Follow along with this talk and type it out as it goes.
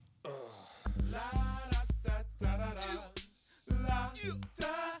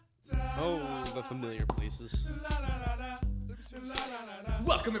Oh, the familiar places.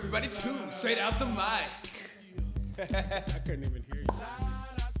 Welcome everybody to Straight Out the Mic. I couldn't even hear you.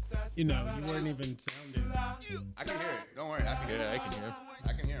 You know, you weren't even sounding. I can hear it. Don't worry, I can hear it. Yeah, I can hear him.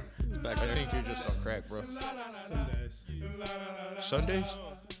 I can hear him. I think you're just on crack, bro. Some days. Sundays?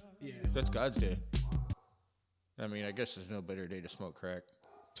 Yeah. That's God's day. I mean, I guess there's no better day to smoke crack.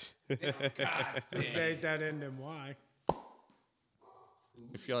 These days that end in Y.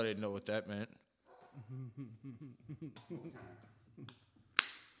 If y'all didn't know what that meant.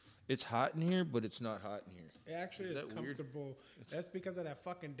 It's hot in here, but it's not hot in here. It actually is that weird? comfortable. That's because of that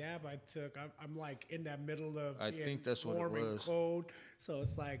fucking dab I took. I'm like in that middle of I being think that's what it warm and was. cold. So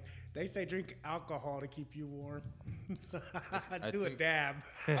it's like they say drink alcohol to keep you warm. Do a think- dab.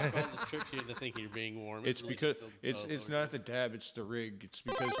 Alcohol just tricks you into thinking you're being warm. It's really because just it's not the dab, it's the rig. It's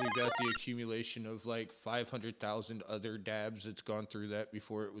because we've got the accumulation of like 500,000 other dabs that's gone through that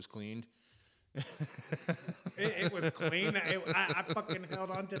before it was cleaned. It was clean. I fucking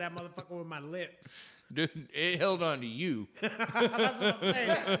held on to that motherfucker with my lips. Dude, it held on to you. That's what I'm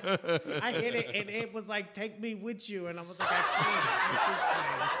saying. I hit it and it was like, take me with you. And I was like, I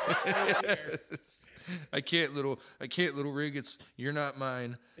can't. I can't, little rig. You're not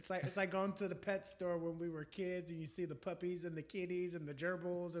mine. It's like going to the pet store when we were kids and you see the puppies and the kitties and the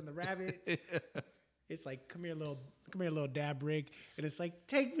gerbils and the rabbits. It's like, come here, little dab rig. And it's like,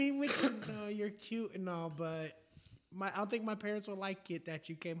 take me with you. No, you're cute and all, but I don't think my parents will like it that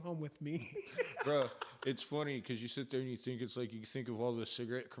you came home with me. Bro, it's funny because you sit there and you think it's like you think of all the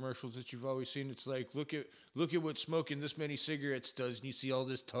cigarette commercials that you've always seen. It's like look at what smoking this many cigarettes does, and you see all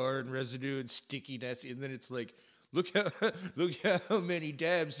this tar and residue and stickiness, and then it's like look how many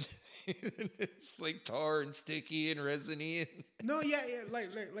dabs. It's like tar and sticky and resiny. No, yeah,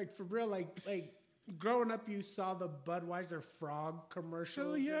 like for real, like growing up, you saw the Budweiser Frog commercials.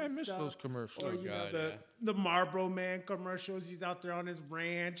 Oh yeah, I and miss stuff. those commercials. Or the Marlboro Man commercials. He's out there on his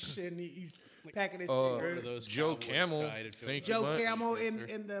ranch and he's packing his cigarettes. those Joe Cowboys Camel. guy to Thank Joe you Joe much. Camel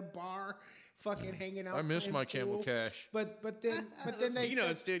in the bar, fucking hanging out. I miss playing my Camel pool. Cash. But then they You know,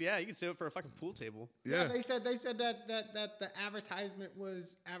 said, it's dude. Yeah, you can sit it for a fucking pool table. yeah, they said that the advertisement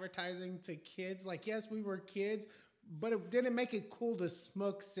was advertising to kids. Like, yes, we were kids, but it didn't make it cool to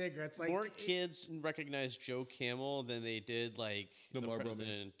smoke cigarettes. Like, More kids recognize Joe Camel than they did like the Marlboro Man.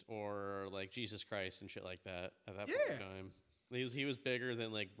 president or like Jesus Christ and shit like that at that point in Yeah. time. He was bigger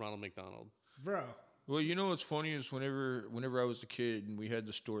than like Ronald McDonald. bro. Well, you know what's funny is whenever I was a kid and we had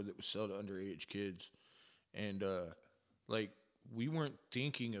the store that would sell to underage kids, and like we weren't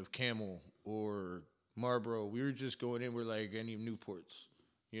thinking of Camel or Marlboro. We were just going in. We're like any Newports.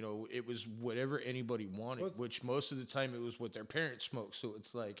 You know, it was whatever anybody wanted, which most of the time it was what their parents smoked. So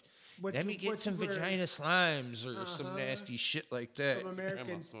it's like, let me get some vagina slimes or some nasty shit like that. Some American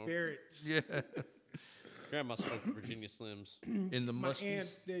Grandma smoke. spirits. Yeah, Grandma smoked Virginia Slims. in the My musties,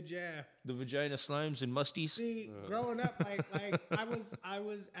 aunts did, yeah. the vagina slimes and musties. See, growing up, like I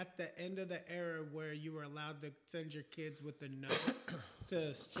was at the end of the era where you were allowed to send your kids with a note to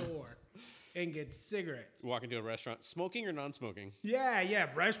a store and get cigarettes. Walk into a restaurant, smoking or non-smoking? Yeah,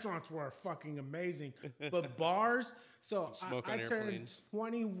 restaurants were fucking amazing, but bars. So Smoke I on turned airplanes.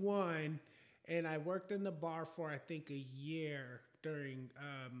 21, and I worked in the bar for I think a year during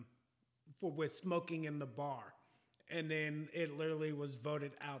with smoking in the bar, and then it literally was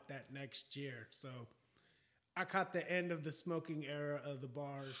voted out that next year. So I caught the end of the smoking era of the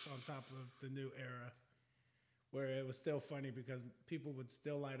bars on top of the new era, where it was still funny because people would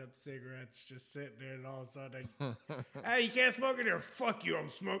still light up cigarettes just sitting there, and all of a sudden, hey, you can't smoke in here. Fuck you, I'm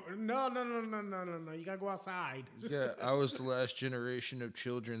smoking. No. You gotta go outside. Yeah, I was the last generation of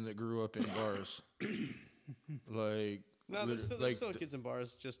children that grew up in bars. Like, No, there's like still kids in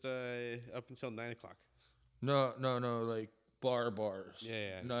bars just up until 9 o'clock. no, like bars.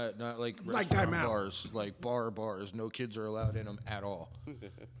 Yeah. Not like Like restaurant Time Out. bars, like bars. No kids are allowed in them at all.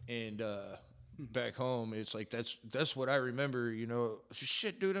 And back home, it's like that's what I remember. You know,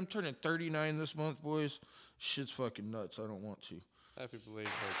 shit, dude, I'm turning 39 this month, boys. Shit's fucking nuts. I don't want to. Happy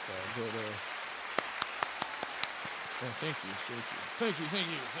belated birthday. But thank you. Took 39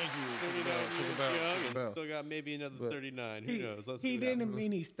 years young and about. still got maybe another 39. Who knows? Let's He see what didn't happens.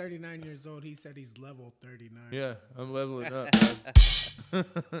 mean he's 39 years old. He said he's level 39. Yeah, I'm leveling up. Man.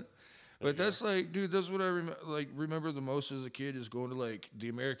 But that's like, dude, that's what I remember the most as a kid is going to like the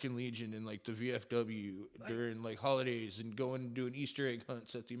American Legion and like the VFW during like holidays and going and doing Easter egg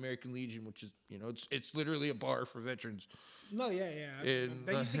hunts at the American Legion, which is, you know, it's literally a bar for veterans. No, yeah. And,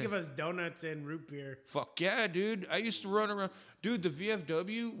 They used to give us donuts and root beer. Fuck yeah, dude. I used to run around. Dude, the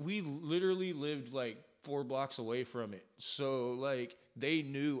VFW, we literally lived like 4 blocks away from it. So like they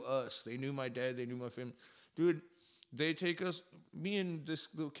knew us. They knew my dad. They knew my family. Dude, they take us. Me and this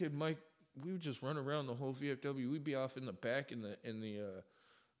little kid Mike. We would just run around the whole VFW. We'd be off in the back in the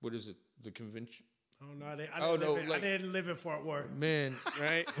what is it? The convention. Oh no! I didn't live in Fort Worth. Man,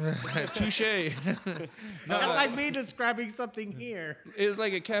 Right? touche. That's like me describing something here. It's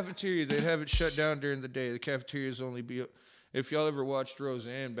like a cafeteria. They'd have it shut down during the day. The cafeterias only be. If y'all ever watched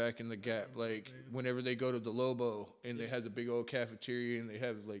Roseanne back in the Gap, like whenever they go to the Lobo and they have the big old cafeteria and they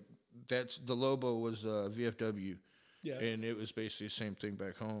have like that's the Lobo was VFW. Yeah. And it was basically the same thing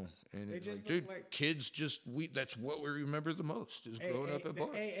back home. And They it's just like, look dude, like- kids just that's what we remember the most is growing up at the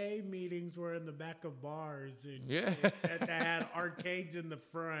bars. AA meetings were in the back of bars, and Yeah. and they had arcades in the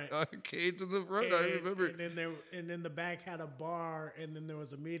front. Arcades in the front, I remember. And then the back had a bar, and then there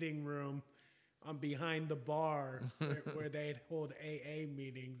was a meeting room behind the bar where they'd hold AA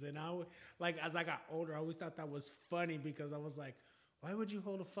meetings. And as I got older, I always thought that was funny because I was like, why would you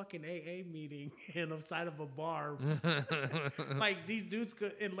hold a fucking AA meeting inside of a bar? Like these dudes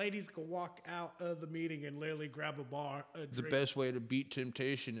and ladies could walk out of the meeting and literally grab a The drink. best way to beat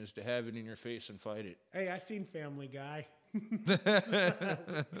temptation is to have it in your face and fight it. Hey, I seen Family Guy.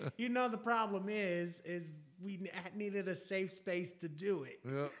 You know the problem is we needed a safe space to do it.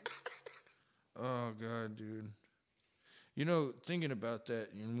 Yep. Oh God, dude. You know, thinking about that,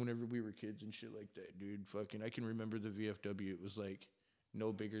 whenever we were kids and shit like that, dude, fucking, I can remember the VFW. It was like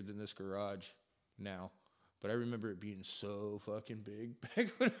no bigger than this garage now, but I remember it being so fucking big back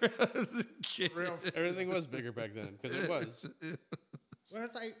when I was a kid. Everything was bigger back then because it was. Well,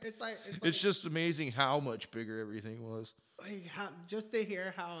 It's just amazing how much bigger everything was. like just to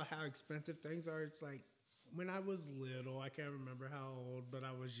hear how expensive things are. It's like when I was little, I can't remember how old, but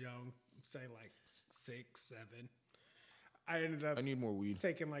I was young, say like 6, 7. I ended up I need more weed.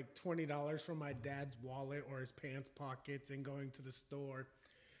 taking like $20 from my dad's wallet or his pants pockets and going to the store.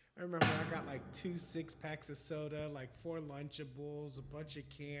 I remember I got like 2 6-packs of soda, like 4 Lunchables, a bunch of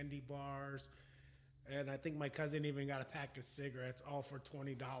candy bars, and I think my cousin even got a pack of cigarettes, all for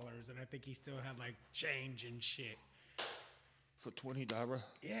 $20. And I think he still had like change and shit. For $20?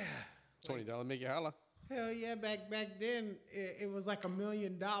 Yeah. $20 make you holla. Hell yeah, back then it was like $1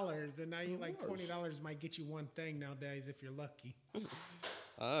 million, and now you like $20 might get you one thing nowadays if you're lucky.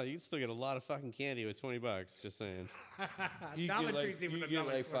 You can still get a lot of fucking candy with $20. Just saying. You Dollar get Tree's even you a get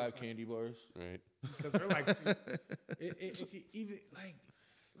dollar like 5 $25. candy bars. Right. Because they're like, if you even like,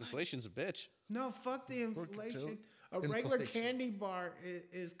 Inflation's a bitch. no, fuck the inflation. A regular candy bar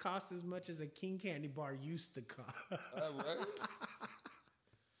is cost as much as a King candy bar used to cost. Right.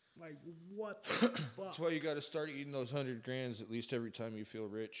 Like what the fuck? That's why you got to start eating those 100 grams at least every time you feel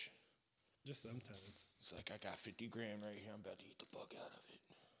rich. Just sometimes. It's like I got 50 grand right here. I'm about to eat the fuck out of it.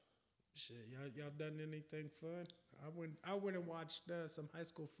 Shit, y'all done anything fun? I went and watched some high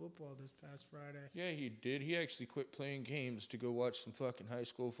school football this past Friday. Yeah, he did. He actually quit playing games to go watch some fucking high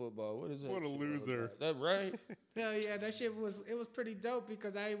school football. What is that? What a shit all loser. about? That right? Hell yeah, that shit was pretty dope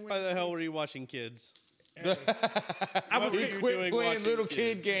because I went. Why the hell were you watching kids? I was What were you Quit doing playing watching little kids,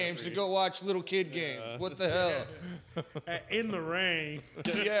 kid games to Jeffrey? go watch little kid games. What the hell? in the rain.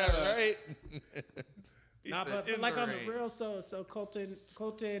 Yeah, right. Nah, said, but "In like the on rain." the real, so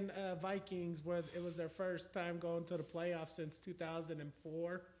Colton Vikings, where it was their first time going to the playoffs since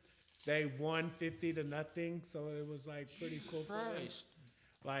 2004. They won 50-0, so it was like pretty cool for them. Christ.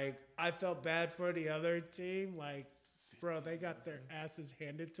 Like I felt bad for the other team. Like, bro, they got their asses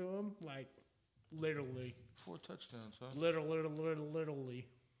handed to them. Like, literally, 4 touchdowns, huh? literally.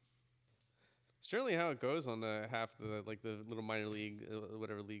 Certainly how it goes on the half the like the little minor league,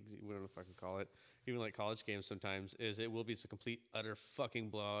 whatever leagues you want to fucking call it, even like college games sometimes, is it will be a complete utter fucking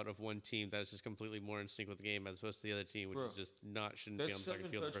blowout of one team that is just completely more in sync with the game as opposed to the other team, which Bro, is just shouldn't be on That's the fucking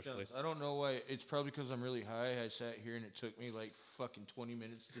 7 field in the first touchdowns. place. I don't know why. It's probably because I'm really high. I sat here and it took me like fucking 20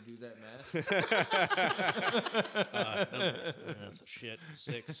 minutes to do that math. Numbers, shit,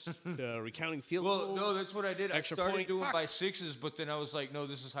 6, recounting field Well, goals. no, that's what I did. Extra I started point. doing Fuck. by 6s, but then I was like, no,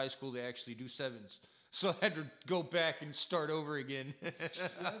 this is high school. They actually do 7s. So I had to go back and start over again.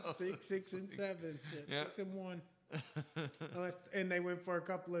 6 and 7, Yeah. 6 and 1. And they went for a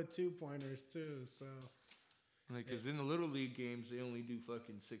couple of 2-pointers too. So, Because in the little league games, they only do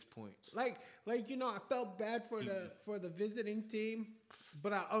fucking 6 points. like I felt bad for the visiting team,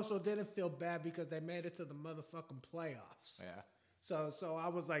 but I also didn't feel bad because they made it to the motherfucking playoffs. Yeah. So I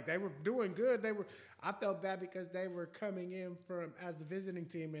was like, they were doing good. I felt bad because they were coming in as the visiting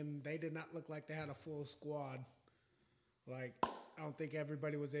team, and they did not look like they had a full squad. Like, I don't think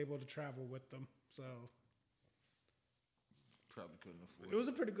everybody was able to travel with them. So Probably couldn't afford it was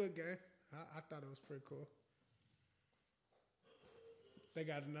a pretty good game. I thought it was pretty cool. They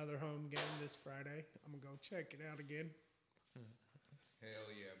got another home game this Friday. I'm gonna go check it out again. Hell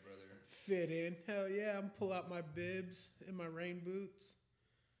yeah, brother. Fit in. Hell yeah, I'm pull out my bibs and my rain boots.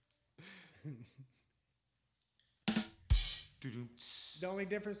 The only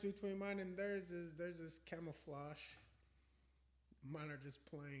difference between mine and theirs is theirs is camouflage. Mine are just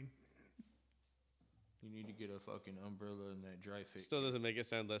plain. You need to get a fucking umbrella and that dry fit. Still doesn't make it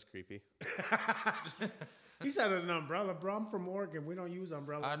sound less creepy. He said an umbrella, bro. I'm from Oregon. We don't use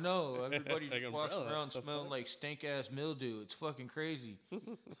umbrellas. I know. Everybody Like just walks umbrella, around the smelling fuck? like stank ass mildew. It's fucking crazy.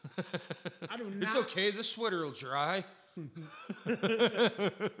 I do It's not. okay. The sweater will dry.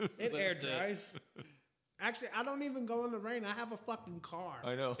 It air That's it. dries. Actually, I don't even go in the rain. I have a fucking car.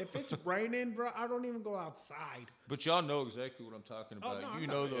 I know. If it's raining, bro, I don't even go outside. But y'all know exactly what I'm talking Oh, about. no, You I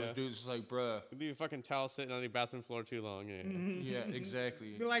know know. those Yeah. dudes. It's like, bruh. Leave a fucking towel sitting on your bathroom floor too long. Yeah. Yeah,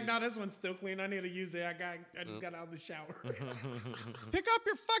 exactly. Be like, no, this one's still clean. I need to use it. I just got out of the shower. Pick up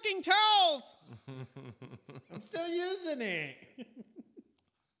your fucking towels. I'm still using it.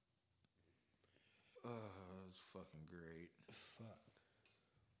 Oh, it's fucking great. Fuck.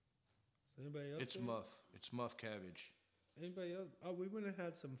 Is anybody else? It's there? muff. It's muff cabbage. Anybody else? Oh, we went and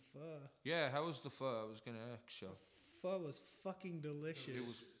had some pho. Yeah, how was the pho? I was gonna ask y'all. Pho was fucking delicious. It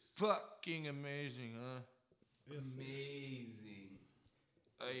was fucking amazing, huh? Yes, sir. Amazing.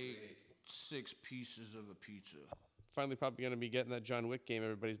 I ate 6 pieces of a pizza. Finally, probably gonna be getting that John Wick game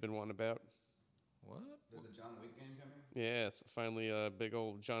everybody's been wanting about. What? There's a John Wick game coming? Yeah, it's finally a big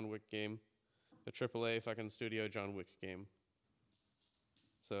old John Wick game, the AAA fucking studio John Wick game.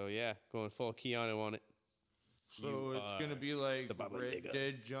 So yeah, going full Keanu on it. So You it's gonna are be like the Baba Red Yaga.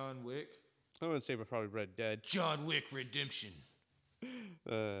 Dead John Wick. I wouldn't say, but probably Red Dead. John Wick Redemption.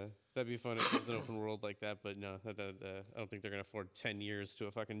 That'd be fun if it was an open world like that, but no, I don't think they're gonna afford 10 years to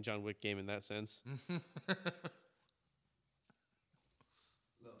a fucking John Wick game in that sense. A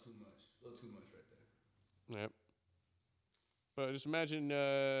little too much. A little too much right there. Yep. But just imagine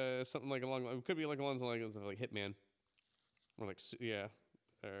something like it could be like along the lines of like Hitman, or like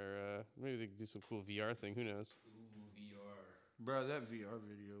or maybe they could do some cool VR thing. Who knows? Ooh, VR. Bro, that VR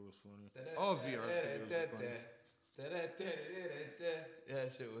video was funny. All VR videos were funny.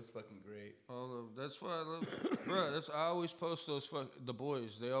 That shit was fucking great. All of that's why I love. Bro, I always post those the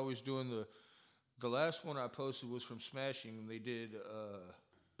boys. They always doing the last one I posted was from Smashing, and they did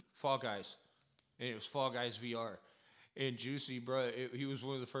Fall Guys, and it was Fall Guys VR. And Juicy, bro, he was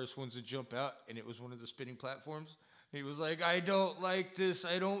one of the first ones to jump out, and it was one of the spinning platforms. He was like, I don't like this.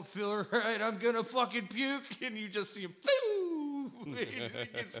 I don't feel right. I'm going to fucking puke. And you just see him, and he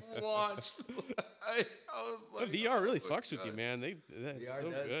gets launched. I was like, The VR really oh my fucks with you, God. man. That's VR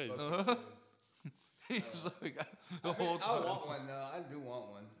so does good. fuck with you. He's like, the whole I time. want one though. I do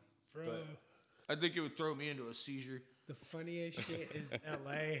want one. Bro, But- I think it would throw me into a seizure. the funniest shit is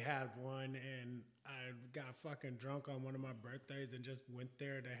LA had one, and I got fucking drunk on one of my birthdays and just went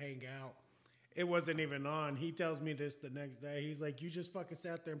there to hang out. It wasn't even on. He tells me this the next day. He's like, you just fucking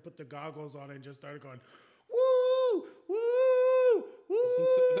sat there and put the goggles on and just started going, woo, woo,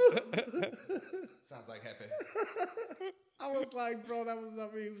 woo. Sounds like Jefe. I was like, bro, that was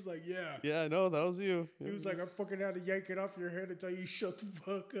not me. He was like, yeah. Yeah, no, that was you. He was like, I'm fucking had to yank it off your head and tell you shut the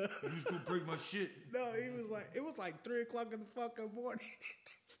fuck up. Who's going to break my shit? No, he was like, it was like 3 o'clock in the fucking morning.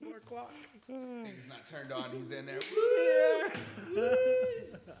 4 o'clock. Thing's not turned on. He's in there. Yeah.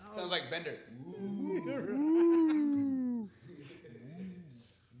 Sounds like Bender.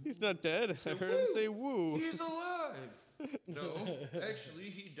 He's not dead. I heard him say woo. He's alive. No,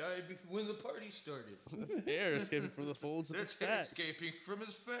 actually, he died when the party started. That's air escaping from the folds of his That's fat. escaping from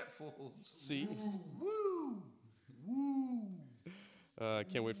his fat folds. See? Woo! Woo! I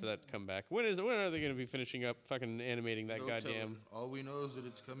can't wait for that to come back. When are they going to be finishing up fucking animating that No goddamn... telling. All we know is that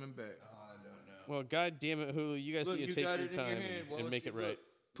it's coming back. I don't know. Well, goddamn it, Hulu, you guys Look, need to you take got your it in your time hand. Why and don't make you it right.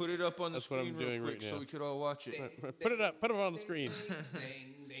 Put it up on the That's what I'm screen real doing quick right now. so we could all watch it. Put it up. Put it on the screen.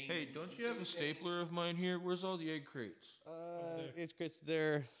 Hey, don't you have a stapler of mine here? Where's all the egg crates? It's great.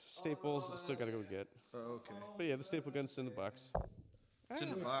 There. Staples. Still got to go get. Oh, okay. But yeah, the staple gun's in the box. It's in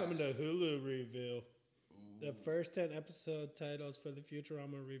the It's box. coming to Hulu reveal. The first 10 episode titles for the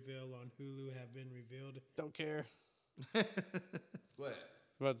Futurama reveal on Hulu have been revealed. Don't care. What?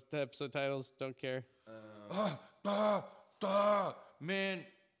 About the episode titles. Don't care. Man,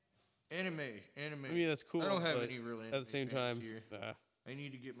 anime. I mean, that's cool. I don't have but any real anime At the same fans time, here. nah. I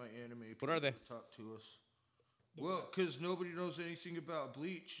need to get my anime. What are they? people to Talk to us. Well, because nobody knows anything about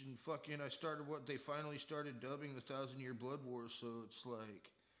Bleach, and fucking, they finally started dubbing the 1,000-Year Blood Wars, so it's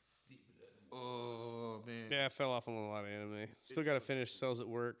like, oh man. Yeah, I fell off on a lot of anime. Still got to finish Cells at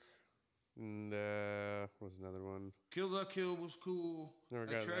Work. And what was another one? Kill La Kill was cool. Never I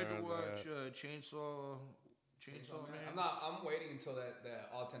got tried to around to watch that. Chainsaw Man. I'm waiting until that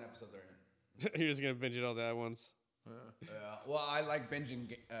all 10 episodes are in. You're just gonna binge it all that at once. Well, I like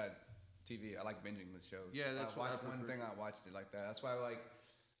binging TV. I like binging the shows. Yeah, that's I what I watched one prefer. thing. I watched it like that. That's why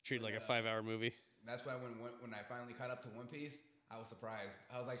Treat it like a 5-hour movie. That's why when I finally caught up to One Piece, I was surprised.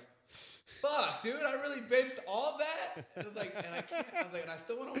 I was like, "Fuck, dude! I really binged all that." I was like, and I can't. I was like, and I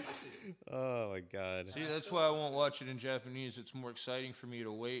still want to watch it. Oh my god. See, that's why I won't watch it in Japanese. It's more exciting for me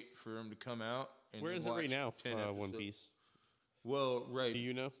to wait for him to come out. And Where then is it right watch now? 10 One episodes. Piece. Well, right. Do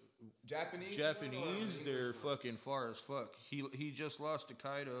you know? Japanese, They're fucking far as fuck. He just lost to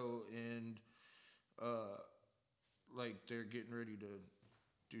Kaido, and like they're getting ready to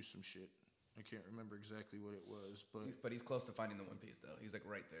do some shit. I can't remember exactly what it was, but he's close to finding the One Piece though. He's like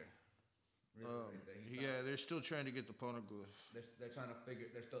right there. Really right there. yeah, they're still trying to get the poneglyph. They're trying to figure.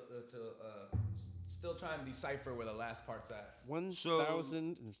 They're still trying to decipher where the last part's at.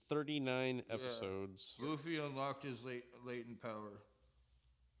 1,039 episodes. Luffy unlocked his latent power.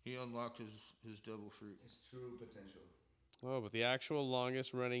 He unlocked his devil fruit. His true potential. Oh, but the actual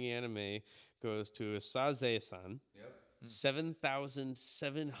longest running anime goes to Saze-san. Yep.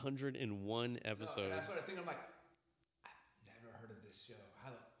 7,701 episodes. No, and that's what I think. I'm like, I've never heard of this show.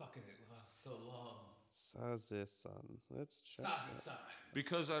 How the fuck is it so long? Saze-san. Let's check. Saze-san.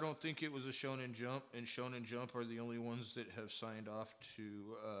 Because I don't think it was a Shonen Jump, and Shonen Jump are the only ones that have signed off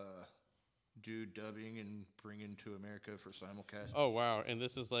to do dubbing and bring into America for simulcast. Oh wow! And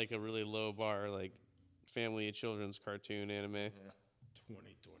this is like a really low bar, like family children's cartoon anime. Yeah.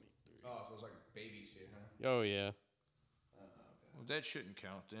 2023. Oh, so it's like baby shit, huh? Oh yeah. Okay. Well, that shouldn't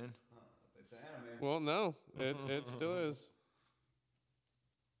count then. It's an anime. Well, no, it still is.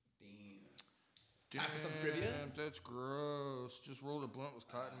 Time for some trivia? That's gross. Just rolled a blunt with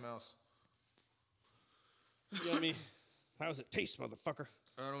Cottonmouth. Yummy. How does it taste, motherfucker?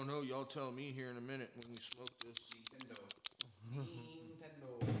 I don't know. Y'all tell me here in a minute when we smoke this. Nintendo.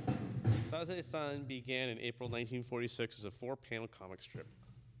 Saze-san began in April 1946 as a 4-panel comic strip,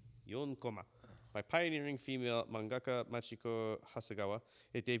 Yonkoma, by pioneering female mangaka Machiko Hasegawa.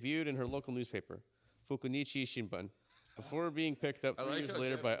 It debuted in her local newspaper, Fukunichi Shimbun, before being picked up 3 years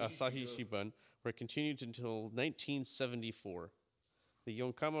later by Asahi Shimbun, where it continued until 1974. The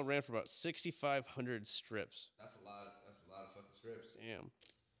Yonkama ran for about 6,500 strips. That's a lot of fucking strips. Damn.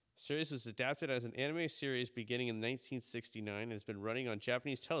 The series was adapted as an anime series beginning in 1969 and has been running on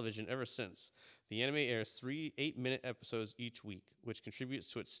Japanese television ever since. The anime airs 3 8-minute episodes each week, which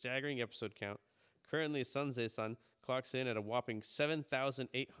contributes to its staggering episode count. Currently, Saze-san clocks in at a whopping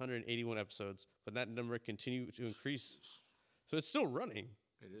 7,881 episodes, but that number continues to increase. So it's still running.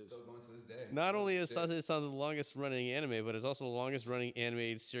 It is. Still going to this day. Not only is Saze-san the longest running anime, but it's also the longest running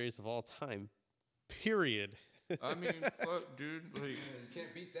animated series of all time. Period. I mean, fuck, dude. Like, You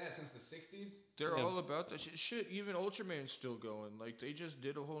can't beat that since the 60s. they're all about that shit. Shit, even Ultraman's still going. Like, they just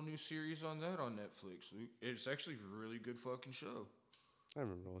did a whole new series on that on Netflix. It's actually a really good fucking show. I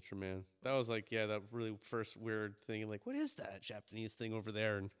remember Ultraman. That was like, yeah, that really first weird thing. Like, what is that Japanese thing over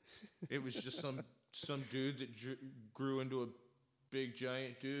there? And It was just some dude that grew into a big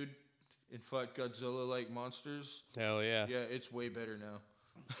giant dude and fought Godzilla-like monsters. hell yeah. Yeah, it's way better now.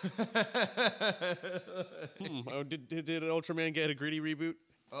 Oh, did Ultraman get a gritty reboot?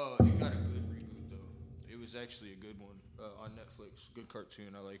 Oh, it got a good reboot though. It was actually a good one on Netflix. Good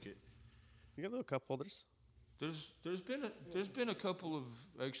cartoon. I like it. You got little cup holders. There's been a couple of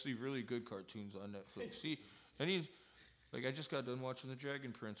actually really good cartoons on Netflix. See, I just got done watching The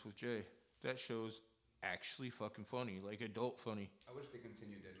Dragon Prince with Jay. That show's actually fucking funny, like adult funny. I wish they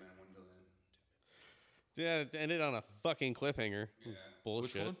continued Dead Man Wonderland. Yeah, it ended on a fucking cliffhanger. Yeah.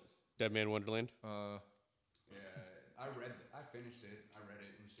 Bullshit. Which one? Dead Man Wonderland. Yeah, I finished it. I read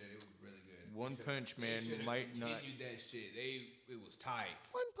it and shit. It was really good. One Punch Man might not. Continued that shit. It was tight.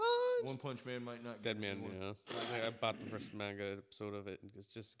 One Punch Man might not. Dead get Man, one. yeah. I bought the first manga episode of it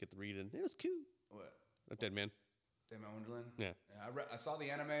just to get the read in. It was cute. What? Dead Man. Dead Man Wonderland? Yeah. I saw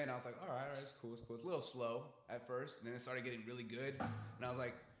the anime and I was like, all right, it's cool. It's a little slow at first. And then it started getting really good. And I was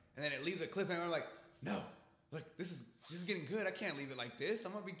like, and then it leaves a cliffhanger. I'm like, no. Like, this is getting good. I can't leave it like this.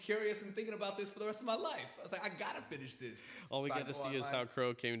 I'm going to be curious and thinking about this for the rest of my life. I was like, I got to finish this. All we So I get to go see is online. how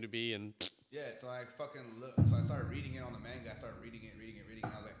Crow came to be, and Yeah, so I fucking look. So I started reading it on the manga. I started reading it. And I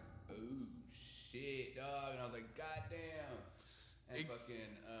was like, oh, shit, dog. And I was like, goddamn. And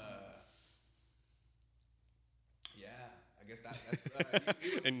fucking, yeah, I guess that's he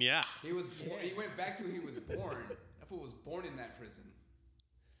was, and yeah. he went back to he was born. That fool was born in that prison.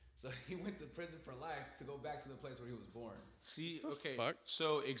 So he went to prison for life to go back to the place where he was born. See, okay, fuck?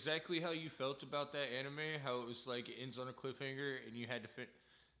 so exactly how you felt about that anime, how it was like it ends on a cliffhanger and you had to fit.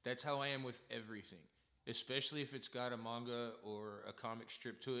 That's how I am with everything, especially if it's got a manga or a comic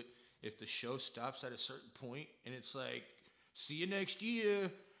strip to it. If the show stops at a certain point and it's like, see you next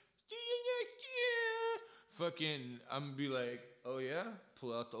year, fucking, I'm gonna be like, oh yeah,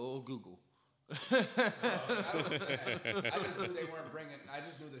 pull out the old Google. I just knew they weren't bringing. I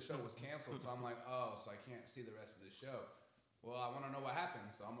just knew the show was canceled, so I'm like, oh, so I can't see the rest of the show. Well, I want to know what happened,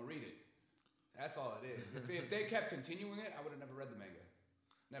 so I'm gonna read it. That's all it is. If they kept continuing it, I would have never read the manga.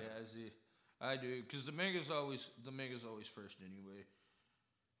 Never. Yeah, see, I do, because the manga's always first anyway.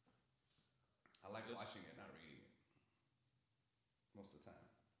 I like watching it, not reading it. Most of the time.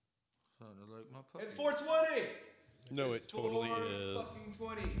 Sounded like my puppy. It's 420. No, it totally is. Fucking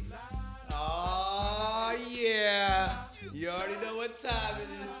 20. Oh yeah. You already know what time it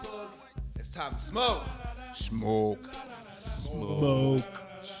is, folks. It's time to smoke. Smoke. Smoke.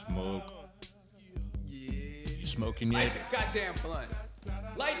 Smoke. Yeah. You smoking Light yet? the goddamn blunt.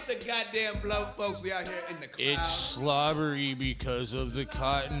 Light the goddamn blunt, folks. We out here in the clouds. It's slobbery because of the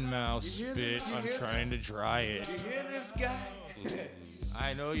cottonmouth You hear spit. this? You I'm hear trying this? to dry it. You hear this guy?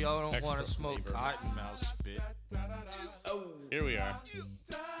 I know y'all don't want to Extra smoke flavor. cottonmouth spit. Oh, Here we are. here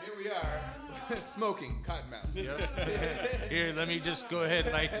we are. Smoking cottonmouth. Here, let me just go ahead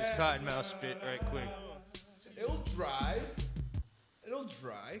and light this cottonmouth spit right quick. It'll dry. It'll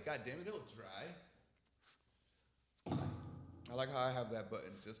dry. God damn it, it'll dry. I like how I have that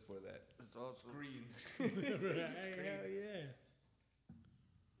button just for that. It's awesome. Green. Hell yeah.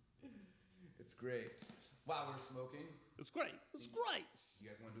 It's great. While we're smoking, It's great. It's great. you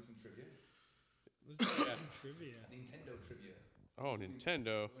guys want to do some trivia? Let's do that trivia. Nintendo trivia. Oh,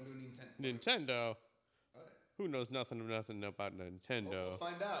 Nintendo. We're gonna do Nintendo. Nintendo. All right. Who knows nothing about We'll Nintendo?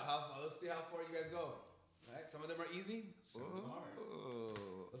 find out. Let's see how far you guys go. All right. Some of them are easy. Some of them are hard. Oh.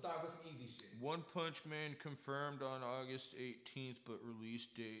 Let's start with some easy shit. One Punch Man confirmed on August 18th, but release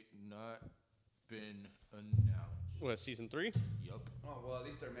date not been announced. What, season 3? Yup. Oh well, at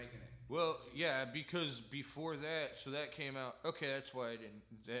least they're making it. Well, yeah, because before that, so that came out. Okay, that's why I didn't.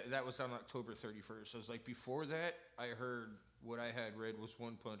 That was on October 31st. I was like, before that, I heard what I had read was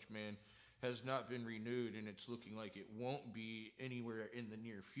One Punch Man has not been renewed, and it's looking like it won't be anywhere in the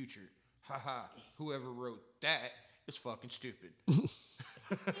near future. Haha, whoever wrote that is fucking stupid. All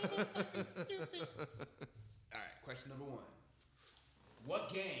right. Question number 1.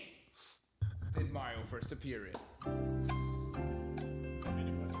 What game did Mario first appear in?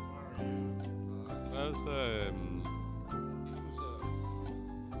 That was, I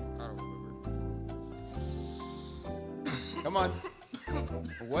don't remember. Come on.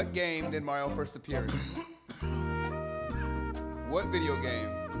 What game did Mario first appear in? What video game?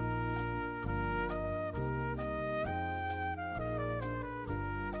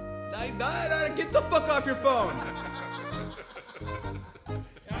 Get the fuck off your phone.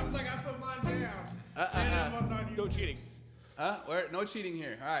 I was like, I put mine down. And it was on you. no cheating. No cheating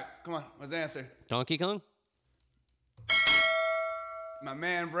here. All right, come on. What's the answer? Donkey Kong? My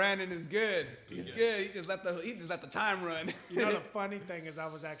man Brandon is good. He's good. He just let the time run. You know the funny thing is, I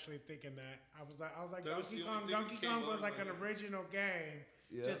was actually thinking that. I was like, That was Donkey the only Kong. thing that Donkey came Kong out was of like my an head. original game,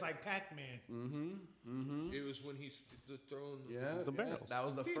 Yeah. just like Pac-Man. It was when he's throwing Yeah, The barrels. That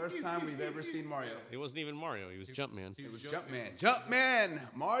was the first time we've ever seen Mario. It wasn't even Mario. He was Jumpman. It was Jumpman. Jumpman.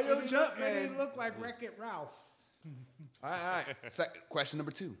 Mario And he Jumpman. looked like Wreck-It Ralph. All right. Question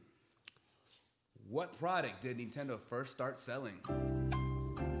number 2. What product did Nintendo first start selling?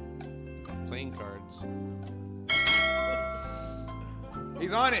 Playing cards.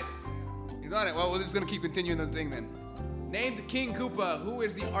 He's on it. Well, we're just gonna keep continuing the thing then. Name the King Koopa. Who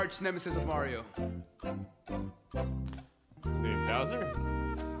is the arch nemesis of Mario? Dude, Bowser?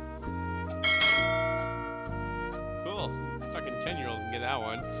 Cool. Fucking 10-year-old can get that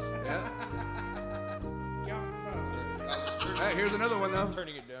one. Yeah. Yeah. All right, here's another one though.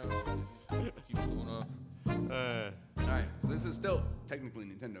 turning it down. Keeps going off. All right, so this is still technically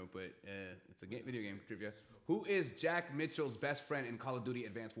Nintendo, but it's a video game trivia. Who is Jack Mitchell's best friend in Call of Duty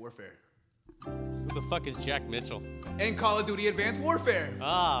Advanced Warfare? Who the fuck is Jack Mitchell? In Call of Duty Advanced Warfare.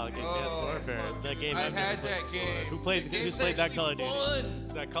 Ah, okay, Oh, Advanced Warfare. fuck, That dude. game I I've had never played that before. game. Who played? The Who's game's played that actually Call of Duty? fun.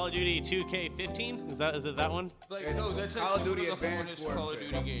 That Call of Duty 2K15? Is it that one? Like, It's no, that's Call of actually Duty one of the Advanced funnest Call of Warfare.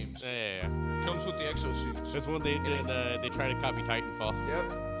 Duty games. Yeah. Comes with the exosuits. This one they try to copy Titanfall.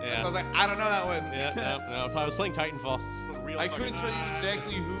 Yep. Yeah. I was like, I don't know that one. Yeah, no. I was playing Titanfall. real. I couldn't tell you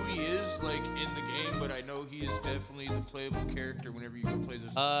exactly who he is, like in the game, but I know he is definitely the playable character whenever you go play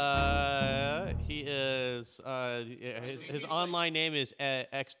this. He is. His online name is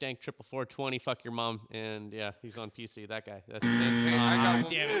xdank44420. Fuck your mom, and yeah, he's on PC. That guy. That's his name. Hey, I got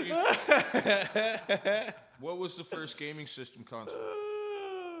one damn it. What was the first gaming system console?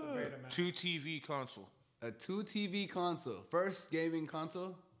 2 TV console. A 2 TV console. First gaming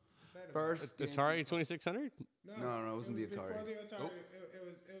console. First Atari 2600. No, it wasn't the Atari. Before the Atari,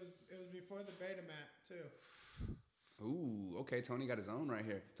 it was before the Betamax too. Ooh, okay. Tony got his own right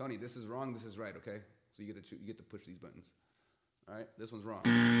here. Tony, this is wrong. This is right. Okay, so you get to push these buttons. All right, this one's wrong.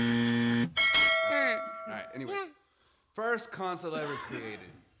 All right. Anyway, first console ever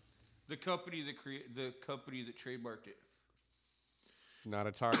created. The company that trademarked it. Not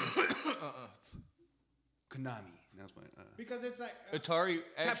Atari. Konami. That's my. Because it's like Atari.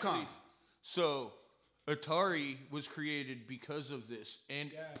 Actually, Capcom. So Atari was created because of this,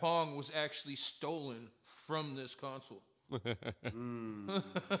 and Pong was actually stolen from this console.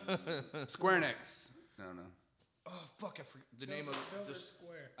 Square Enix. No. Oh fuck! I forgot the name of it. Silver Just,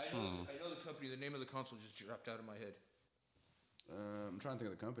 Square. I know the company. The name of the console just dropped out of my head. I'm trying to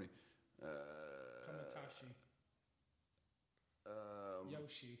think of the company. Tamatashi.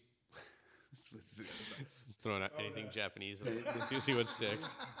 Yoshi. Just throwing out anything Japanese. Just see what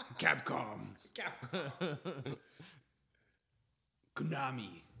sticks. Capcom.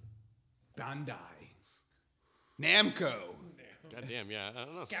 Konami. Bandai. Namco. Goddamn, yeah. I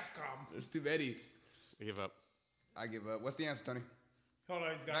don't know. Capcom. There's too many. I give up. I give up. What's the answer, Tony? Hold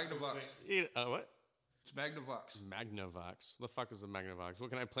on, he's got Magnavox. What? It's Magnavox. Magnavox. What the fuck is a Magnavox? What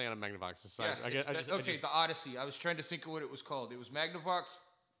can I play on a Magnavox? Aside? Yeah, the Odyssey. I was trying to think of what it was called. It was Magnavox.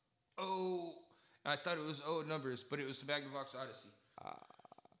 Oh, I thought it was numbers, but it was the Magnavox Odyssey.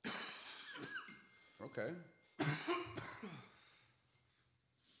 Okay.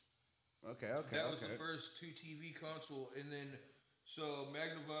 Okay. That was the first 2 TV console, and then so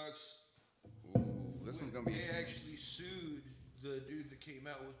Magnavox. Ooh, this one's gonna be. They actually sued the dude that came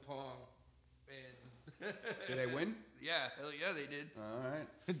out with Pong, and Did they win? Yeah, hell yeah, they did. All right.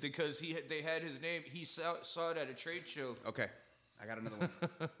 Because they had his name. He saw it at a trade show. Okay, I got another one.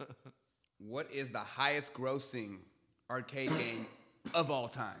 What is the highest grossing arcade game of all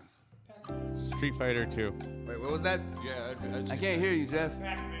time? Street Fighter 2. Wait, what was that? Yeah, I can't hear you, Jeff.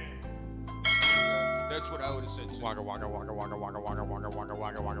 That's what I would have said too. Waka waka waka waka waka waka waka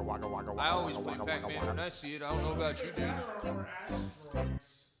waka waka waka waka waka. I always play Pac-Man when I see it. I don't know about you, dude.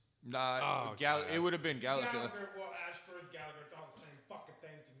 Nah, it would have been Galaga. Well, Asteroids, Galaga, it's all the same fucking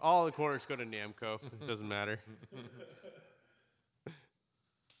thing to me. All the quarters go to Namco. It doesn't matter.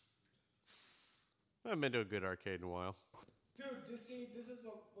 I haven't been to a good arcade in a while. Dude, this is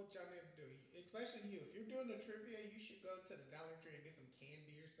what y'all need to do. Especially you. If you're doing the trivia, you should go to the Dollar Tree and get some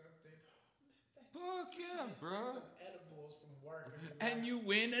candy or something. Fuck yeah, bro. Some edibles from work. And you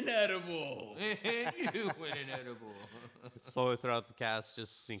win an edible. And you win an edible. Slowly throughout the cast,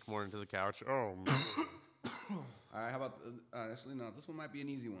 just sink more into the couch. Oh, man. All right, how about, actually, no, this one might be an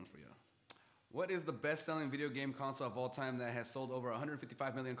easy one for you. What is the best-selling video game console of all time that has sold over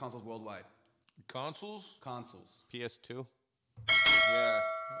 155 million consoles worldwide? Consoles? Consoles. PS2. Yeah,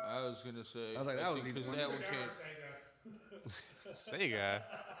 I was gonna say. I was like, that was easy because one. that one came. Sega.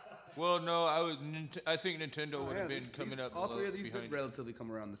 Well, no, I think Nintendo would have been coming up. All three of these behind did relatively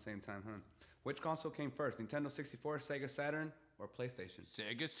come around the same time, huh? Which console came first, Nintendo 64, Sega Saturn, or PlayStation?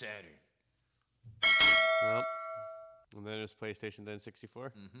 Sega Saturn. Well, and then it was PlayStation, then 64.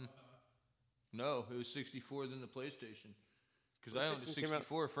 Mm-hmm. No, it was 64, then the PlayStation. Because I owned the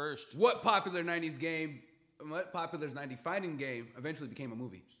 64 first. What popular 90s fighting game eventually became a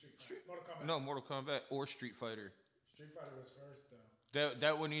movie? Mortal Kombat or Street Fighter. Street Fighter was first, though.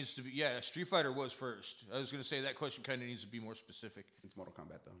 That one needs to be, yeah, Street Fighter was first. I was going to say that question kind of needs to be more specific. It's Mortal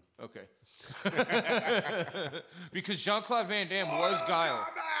Kombat, though. Okay. Because Jean-Claude Van Damme was Guile.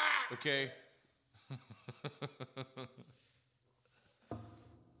 Okay.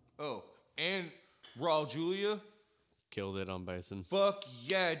 Oh, and Raul Julia. Killed it on Bison. Fuck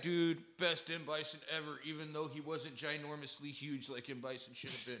yeah, dude. Best M. Bison ever, even though he wasn't ginormously huge like M. Bison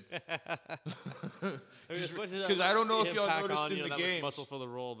should have been. Because I don't know if y'all noticed in the game. Muscle for the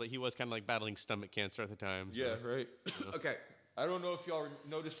role, but he was kind of like battling stomach cancer at the time. So. Yeah, right. Okay. I don't know if y'all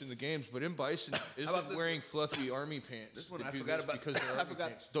noticed in the games, but M. Bison isn't wearing fluffy army pants. This one I forgot about. Because they're army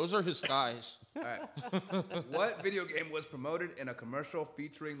pants. Those are his thighs. All right. What video game was promoted in a commercial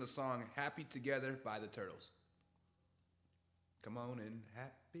featuring the song Happy Together by the Turtles? Come on in,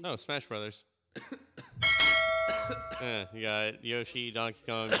 happy. Oh, Smash Brothers. You got Yoshi, Donkey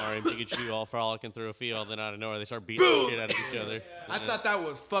Kong, Mario, and Pikachu all frolicking through a field, and out of nowhere they start beating the shit out of each other. I thought that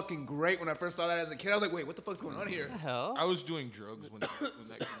was fucking great when I first saw that as a kid. I was like, wait, what the fuck's going on here? Hell, I was doing drugs when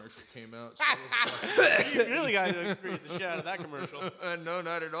that commercial came out. So I was you really got to experience the shit out of that commercial. no,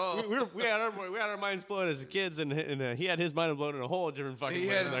 not at all. We had our minds blown as kids, and he had his mind blown in a whole different fucking way. He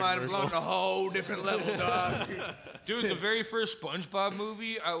had in his that mind commercial. blown a whole different level, dog. Dude, the very first SpongeBob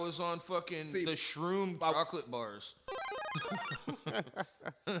movie, I was on fucking the Shroom chocolate bars.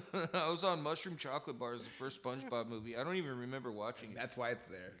 I was on mushroom chocolate bars, the first SpongeBob movie. I don't even remember watching it. That's why it's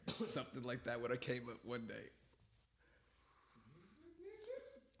there. Something like that would have came up one day.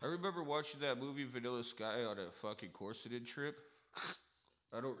 I remember watching that movie Vanilla Sky on a fucking corseted trip.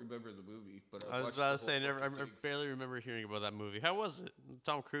 I don't remember the movie, but I watched was saying, the whole I fucking thing. barely remember hearing about that movie. How was it?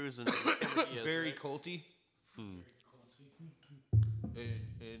 Tom Cruise and Very culty. And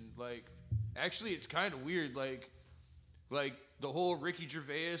like, actually, it's kind of weird. Like the whole Ricky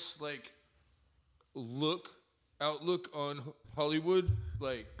Gervais outlook on Hollywood,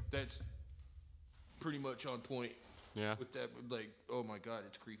 like that's pretty much on point. Yeah. With that, like, oh my god,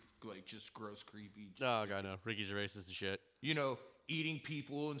 it's creepy, like just gross, creepy. Oh god, no. Ricky Gervais is the shit. You know, eating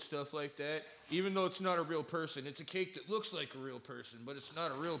people and stuff like that. Even though it's not a real person, it's a cake that looks like a real person, but it's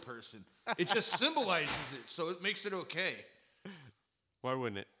not a real person. It just symbolizes it, so it makes it okay. Why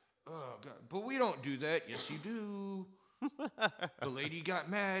wouldn't it? Oh god, but we don't do that. Yes, you do. The lady got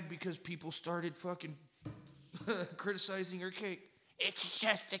mad because people started fucking criticizing her cake. It's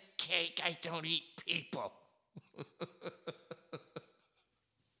just a cake. I don't eat people.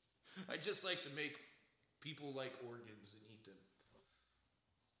 I just like to make people like organs and eat them.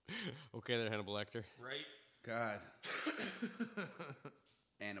 Okay, there, Hannibal Lecter. Right? God.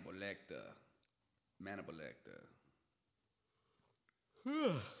 Hannibal Lecter. Hannibal Lecter.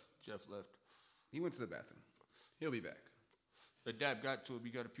 Jeff left. He went to the bathroom. He'll be back. The dab got to him. He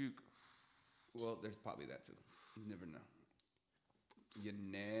got to puke. Well, there's probably that too. You never know. You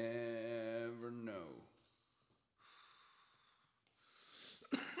never know.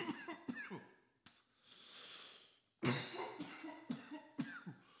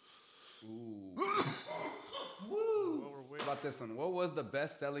 Ooh. What about this one? What was the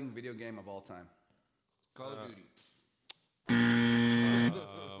best-selling video game of all time? Call of Duty.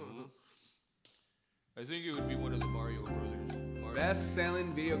 I think it would be one of the Mario Brothers.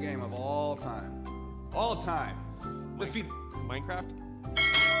 Best-selling video game of all time. All time. Minecraft?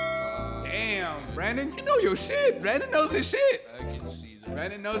 Damn, Brandon, you know your shit. Brandon knows his shit. I can see that.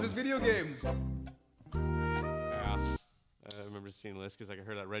 Brandon knows his video games. Yeah. I remember seeing a list because I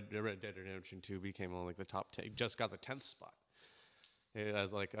heard that Red Dead Redemption 2 became on like the top 10. Just got the 10th spot. It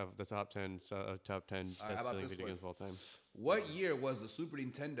has like of the top 10 best-selling video games of all time. What year was the Super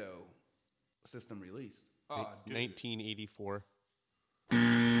Nintendo system released? 1984.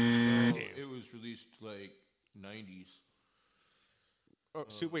 It was released like 90s. Oh,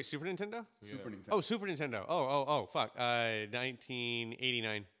 wait, Super Nintendo? Yeah. Super Nintendo. Oh, Super Nintendo. Oh, fuck.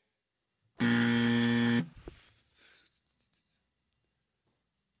 1989.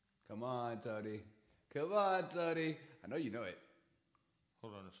 Come on, Tony. Come on, Tony. I know you know it.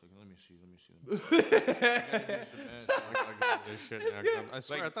 Hold on a second. Let me see. This shit now, I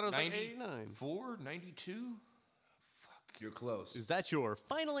swear, I thought it was like 89. 94, 92? You're close. Is that your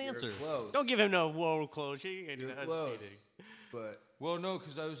final answer? close. Don't give him no whoa close. You're close. But Well, no,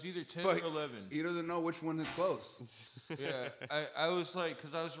 because I was either 10 or 11. he doesn't know which one is close. Yeah, I was like,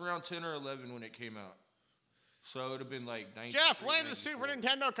 because I was around 10 or 11 when it came out. So it would have been like 90. Jeff, when did the Super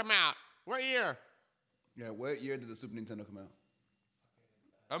Nintendo come out? What year? Yeah, what year did the Super Nintendo come out?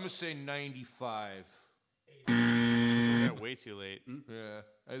 I'm going to say 95. Yeah, way too late. Yeah,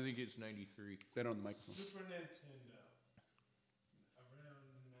 I think it's 93. Say it on the microphone. Super Nintendo. Around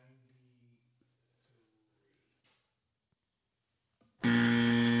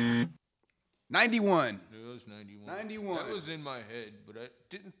 91. It was 91. 91. That was in my head, but I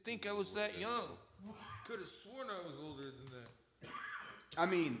didn't think I was that young. Could have sworn I was older than that. I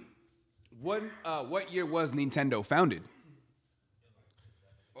mean, what year was Nintendo founded?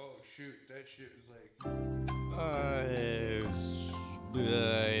 Oh, shoot. That shit was like...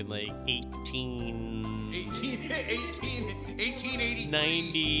 Like 1880.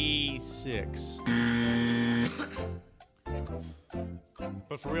 96.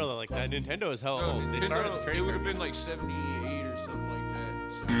 But for real though, like that Nintendo is hell old. They started as a It trading would have card. been like 78 or something like that.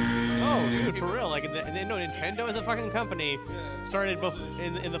 Oh, dude, for real. Like, no, Nintendo as a fucking company started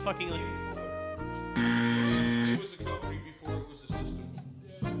in the fucking. Like, It was a company before it was a system.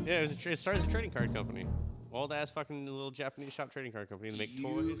 yeah, it started as a trading card company. Old ass fucking little Japanese shop trading card company. They make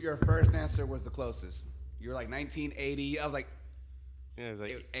toys. Your first answer was the closest. You were like 1980. I was like, Yeah, it was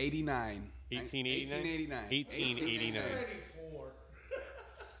like 89. 1889. 1889. 84.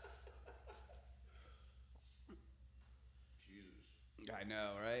 Jesus. I know,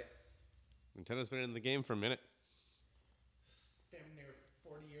 right? Nintendo's been in the game for a minute, Damn near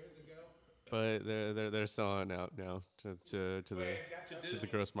 40 years ago. but they're selling out now to the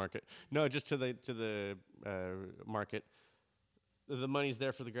gross market. No, just to the market. The money's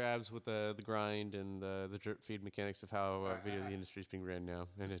there for the grabs with the grind and the drip feed mechanics of how the industry is being ran now.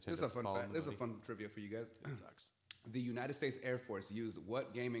 And This is a fun fact. This is a fun trivia for you guys. Sucks. The United States Air Force used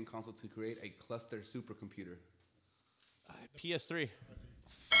what gaming console to create a cluster supercomputer? PS3.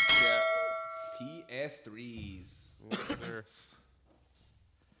 Yeah. PS3s.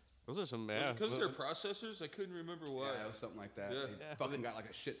 Those are some Because they're processors, I couldn't remember why. Yeah, it was something like that. Yeah. They fucking got like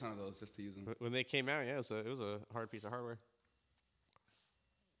a shit ton of those just to use them. When they came out, yeah, it was a hard piece of hardware.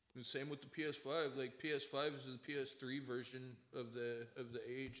 The same with the PS5. Like PS5 is the PS3 version of the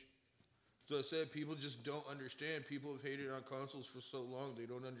age. So I said people just don't understand. People have hated on consoles for so long. They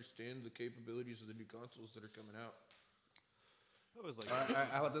don't understand the capabilities of the new consoles that are coming out. That was like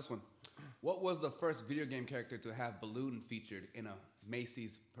How about this one? What was the first video game character to have balloon featured in a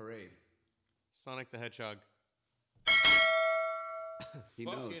Macy's parade? Sonic the Hedgehog. He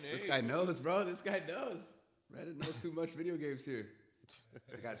knows. Fucking This A, guy dude. knows, bro. This guy knows. Reddit knows too much video games here.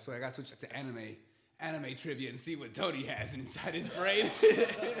 I got to switch it to anime trivia and see what Tony has inside his brain.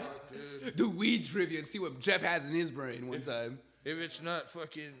 Do weed trivia and see what Jeff has in his brain one time. If it's not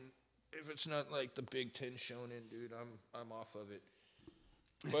like the Big Ten shonen, dude, I'm off of it.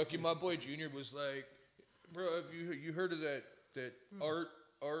 Fucking my boy Junior was like, bro, have you heard of that art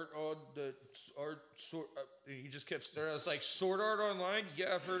on the art sort? He just kept staring. I was like, Sword Art Online?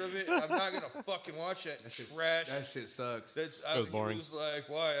 Yeah, I've heard of it. I'm not gonna fucking watch that trash. That shit sucks. It was boring. He was like,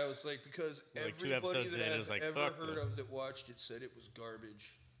 why? I was like, because Like 2 everybody episodes that in, it I've was like, ever fuck heard this. of that watched it said it was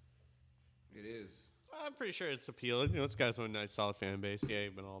garbage. It is. I'm pretty sure it's appealing. You know, it's got some nice solid fan base, yeah,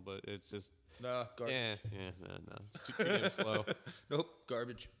 but all, but it's just Nah, garbage. no. It's too damn slow. Nope,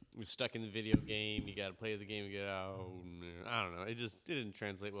 garbage. You're stuck in the video game. You got to play the game to get out. I don't know. It didn't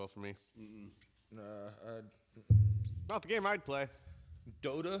translate well for me. Nah, Not the game I'd play.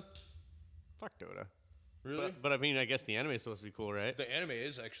 Dota? Fuck Dota. Really? But I mean, I guess the anime is supposed to be cool, right? The anime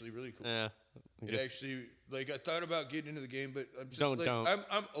is actually really cool. Yeah. I It guess- actually, like, I thought about getting into the game, but I'm just Don't.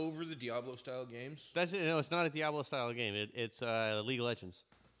 I'm over the Diablo style games. That's it. No, it's not a Diablo style game. It's League of Legends.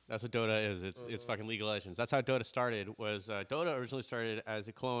 That's what Dota is. It's fucking League of Legends. That's how Dota started. Was Dota originally started as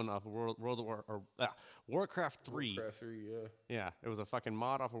a clone off of Warcraft 3. Warcraft 3, yeah. Yeah, it was a fucking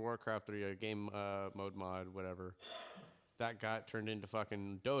mod off of Warcraft 3, a game mode mod, whatever. That got turned into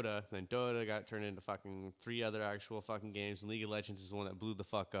fucking Dota. Then Dota got turned into fucking 3 other actual fucking games. And League of Legends is the one that blew the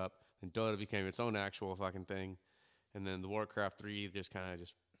fuck up. Then Dota became its own actual fucking thing. And then the Warcraft 3 just kind of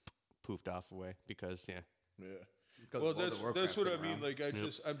just poofed off away because, yeah. Yeah. Because Well, World of that's Warcraft what I been mean. around.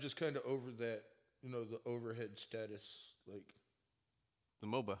 Like, I'm just kind of over that, the overhead status. Like, The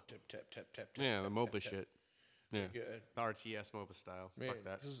MOBA. tap, tap, tap, tap, tap. Yeah, tap, the MOBA tap, tap. shit. Yeah. Yeah. The RTS MOBA style. Man, Fuck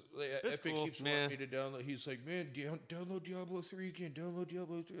that. 'cause, like, It's Epic cool, keeps man. wanting me to download. He's like, man, download Diablo 3 again. Download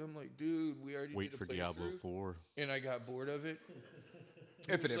Diablo 3. I'm like, dude, we already Wait did a for Diablo playthrough. 4. And I got bored of it.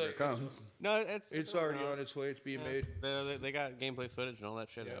 If it It's ever like- comes. No, It's already on its way. It's being made. They got gameplay footage and all that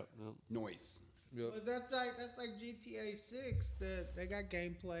shit Yeah. out. Yep. Noise. Yep. But that's like GTA 6. They got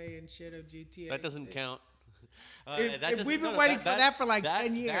gameplay and shit of GTA. That doesn't 6. count. We've been waiting for that for like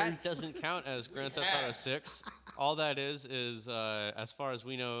 10 That years. doesn't count as Grand Theft Auto 6. All that is as far as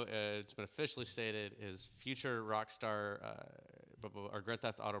we know, it's been officially stated, is future Rockstar or Grand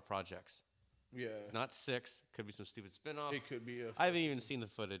Theft Auto projects. Yeah. It's not 6. Could be some stupid spin-off. It could be a. I haven't even seen the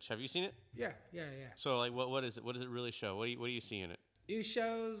footage. Have you seen it? Yeah. So like, what is it? What does it really show? What do you see in it? It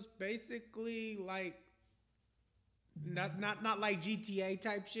shows basically like not like GTA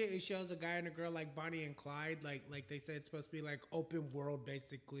type shit. It shows a guy and a girl like Bonnie and Clyde. Like they said, it's supposed to be like open world,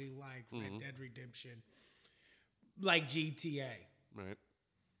 basically like Red Dead Redemption, like GTA. Right.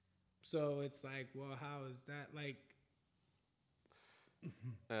 So it's like, well, how is that like?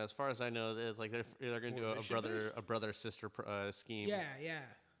 As far as I know, there's like they're going to do a brother sister scheme. Yeah.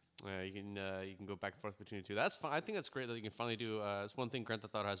 You can go back and forth between the two. That's fine. I think that's great that you can finally do. It's one thing Grand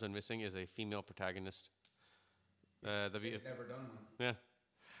Theft Auto has been missing is a female protagonist. They've never done one. Yeah,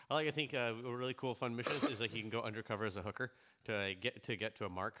 I think a really cool fun mission is like you can go undercover as a hooker to get to a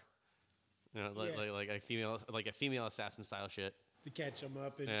mark. Like a female assassin style shit. To catch them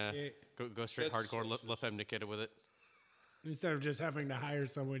up and Yeah. shit. Go straight That's hardcore so La Femme Nikita with it. Instead of just having to hire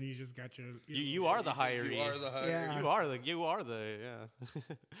someone, you just got your. You are the hiree. You are the hire. Yeah. You are the yeah.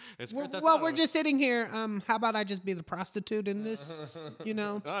 It's Well, Grand Theft well, Auto. we're just sitting here. How about I just be the prostitute in this? You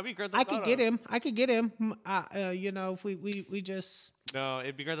know, No, it'd be Grand I Theft could Auto. get him. I could get him. You know, if we just. No,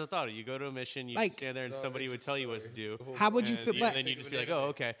 it'd be Grand Theft Auto. You go to a mission, you Like- stand there, and somebody would tell you what to do. How would you and feel? But, and then you just be like, oh,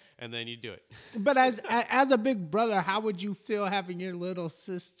 okay, and then you do it. but as a big brother, how would you feel having your little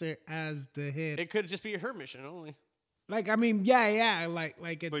sister as the head? It could just be her mission only. Like, I mean, yeah, like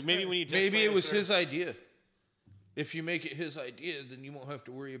it's Like maybe when you just Maybe play it a was certain- his idea. If you make it his idea, then you won't have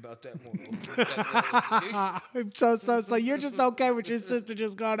to worry about that moral. so you're just okay with your sister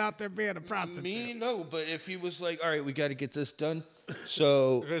just going out there being a prostitute? Me, no. But if he was like, all right, we got to get this done.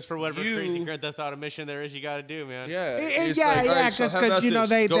 So Because for whatever you- crazy Grand Theft Auto mission there is, you got to do, man. Yeah. Yeah, it's like, all right, so because how about you know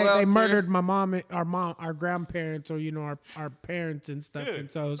this? Go out they there. murdered my mom, our grandparents, or you know our parents and stuff, Dude,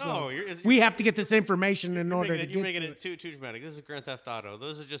 and so no, you're- we have to get this information in order to You're get making to it it. too dramatic. This is Grand Theft Auto.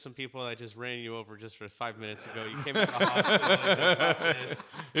 Those are just some people that just ran you over just for 5 minutes ago. You came out of the hospital.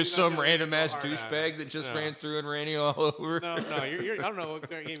 It's some random ass douchebag that just ran through and ran you all over. No, you're, I don't know what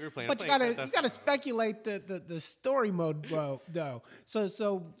game you're playing. But I'm you playing gotta Grand you gotta Theft speculate the story mode though.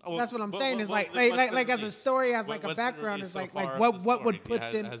 So Well, that's what I'm what- saying what- is what's like been as a released? story, as like What's a been background, released is so like far of what the would story?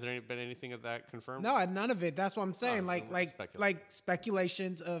 put them. Has there been anything of that confirmed? No, none of it. That's what I'm saying. so Like let's speculate. like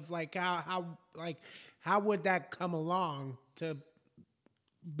speculations of like how would that come along to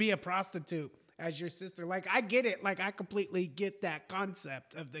be a prostitute as your sister? Like I get it. Like I completely get that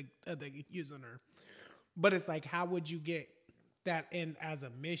concept of the using her, but it's like how would you get that in as a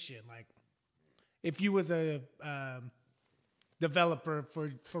mission? Like if you was a developer for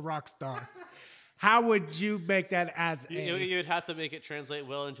Rockstar. How would you make that as You would have to make it translate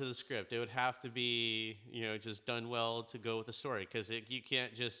well into the script. It would have to be, just done well to go with the story. Because you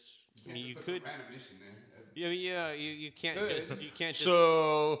can't just, you could, Random mission there. you can't just,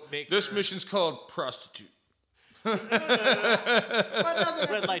 So make this her- mission's called prostitute. red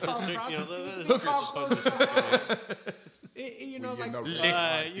light district, this is you know, like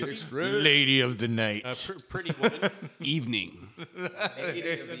Lady of the night. pretty woman. Evening.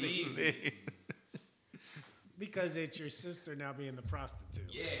 Lady of the evening. because it's your sister now being the prostitute.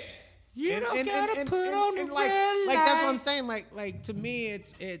 Yeah. You And- don't and- gotta and- put and- on and the like red that's what light. I'm saying. Like to me,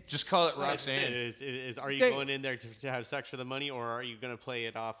 it's Just call it That's it. Roxanne. Are you They- going in there to have sex for the money, or are you going to play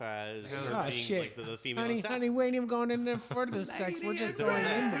it off as her oh being shit, like the female honey, assassin? honey, we ain't even going in there for the sex. We're just going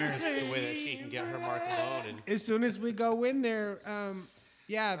in there. The way that she can get her mark alone, and As soon as we go in there,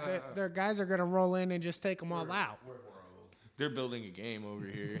 their guys are gonna roll in and just take them all out. They're building a game over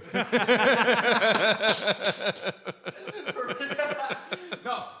here.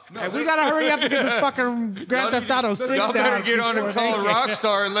 Hey, we gotta hurry up and get this fucking Grand Theft Auto 6 Y'all better out get on a before call they to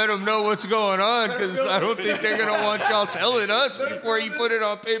Rockstar and let them know what's going on, because I don't think they're gonna want y'all telling us before you put it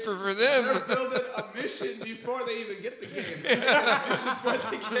on paper for them. They're building a mission before they even get the game. A mission for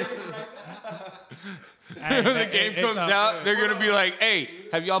the game right The game comes out, they're gonna be like, "Hey,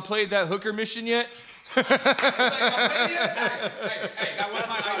 have y'all played that hooker mission yet?" Hey, that was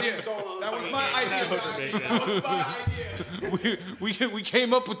my idea. That was my idea. That was my idea. We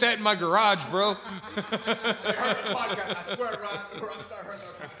came up with that in my garage, bro. They heard the podcast. I swear, Rockstar heard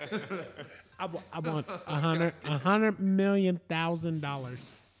our podcast. I want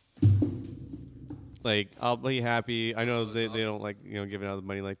 $100,000,000. like I'll be happy. I know they don't like giving out the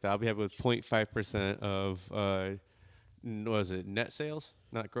money like that. I'll be happy with 0.5% of what was it, net sales,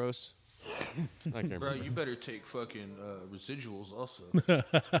 not gross. I can't Bro, remember. you better take fucking residuals also.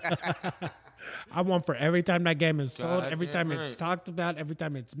 I want for every time that game is sold, God every damn time it's right. talked about, every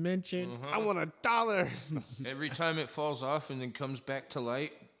time it's mentioned. I want $1. Every time it falls off and then comes back to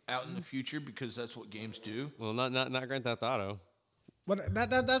light out in the future, because that's what games do. Well, not Grand Theft Auto. But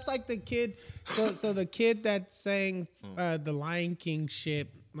that's like the kid. So the kid that sang the Lion King shit,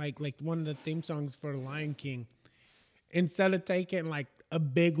 like one of the theme songs for the Lion King. Instead of taking like a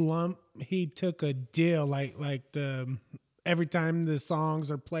big lump, he took a deal. Like the every time the songs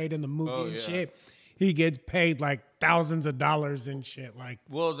are played in the movie Oh, and yeah. shit, he gets paid like thousands of dollars and shit. Like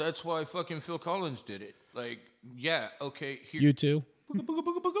Well, that's why fucking Phil Collins did it. Like, yeah, okay, here. you too.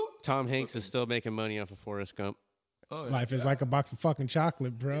 Tom Hanks is still making money off of Forrest Gump. Oh, Life is like a box of fucking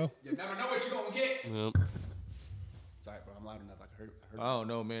chocolate, bro. You never know what you're gonna get. Yep. Sorry, bro. I'm loud enough. I heard. I don't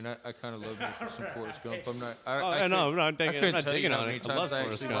know, man. I kind of love you for some Forrest Gump. I'm not. I'm not I digging, couldn't I'm not tell you digging how on many it. I times love I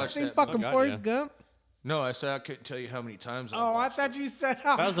Forrest actually Gump. watched Sing that. fucking God, Forrest yeah. Gump. No, I said I couldn't tell you how many times. Oh, I watched thought you said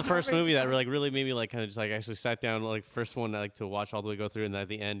That was the first movie that really made me like kind of just like actually sat down like first one like to watch all the way go through, and at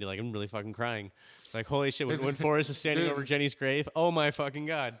the end like I'm really fucking crying. Like, holy shit, when Forrest is standing over Jenny's grave, oh my fucking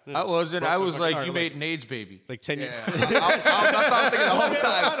God. I wasn't. I was like, heart, you made an AIDS baby. Like 10 years. That's what I was thinking the whole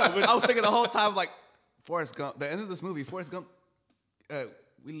time. I was thinking the whole time, like, Forrest Gump, the end of this movie, Forrest Gump,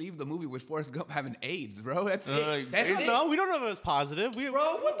 we leave the movie with Forrest Gump having AIDS, bro. That's it. That's it. No, we don't know if it was positive. Bro,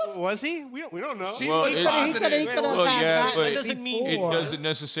 what the was he? We don't know. Well, He could have had but that doesn't mean- it before. doesn't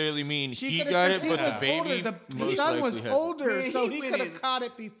necessarily mean She he could've- got 'cause it, he but was the baby older. The most son likely was had it. older, Man, so he he went could in- have caught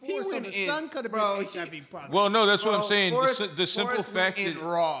it before. So went the in- son could have bro, been he- HIV positive. Well, no, that's what I'm Bro, saying. Forrest- The simple Forrest fact went in that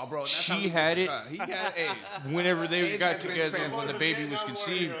raw, bro. That's how she had it. He had AIDS. whenever they AIDS got has been together and when the baby was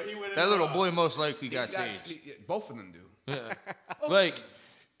conceived, that little boy most likely got AIDS. Both of them do. Yeah. Like,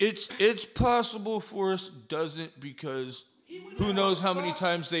 it's possible Forrest doesn't because who knows how many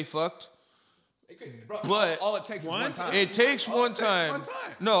times they fucked. But all it takes is one time. It takes one time.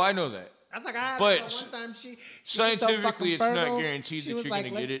 No, I know that. That's like I had But one time she scientifically, was so it's not fertile, guaranteed she that was you're like,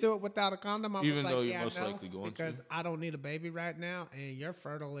 gonna let's get it. do it without a condom. I even was like, though you're yeah, most no, likely going because to. I don't need a baby right now, and you're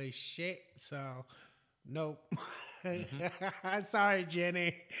fertile as shit. So, nope. Sorry,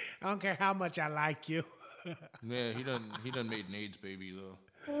 Jenny. I don't care how much I like you. Yeah, he done made an AIDS baby though.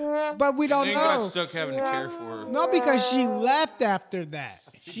 But we don't Then know. got stuck having to care for her. No, because she left after that.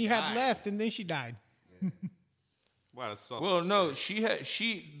 She had left and then she died. Wow, that's so Well, no, she had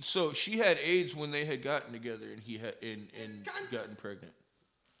AIDS when they had gotten together and he had and gotten pregnant.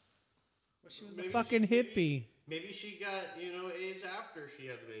 She was a fucking hippie. Maybe she got, AIDS after she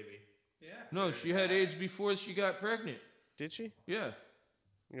had the baby. Yeah. No, she had AIDS before she got pregnant. Did she? Yeah.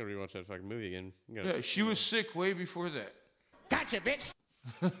 You gotta rewatch that fucking movie again. Yeah, she was sick way before that. Gotcha, bitch.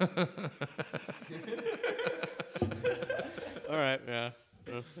 All right, yeah.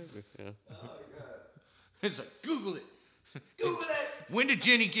 Yeah. It's like, Google it. Google it. When did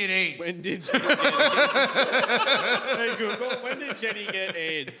Jenny get AIDS? When did Jenny get AIDS? Hey Google, when did Jenny get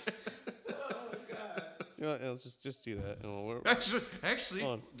AIDS? Oh, God. Let's just do that.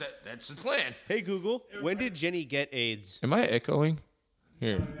 Actually, that's the plan. Hey Google, when did Jenny get AIDS? Am I echoing?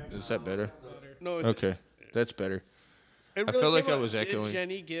 Here, is that better? No. Okay, that's better. It I felt like came I up. was echoing. Did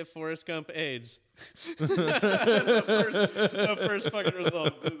Jenny give Forrest Gump AIDS? That's the first fucking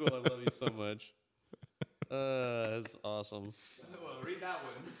result. Google, I love you so much. That's awesome. Well, read that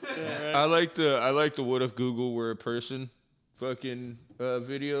one. Yeah, right? I like the what if Google were a person fucking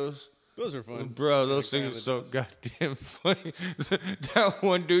videos. Those are fun. Bro, those things are so goddamn funny. That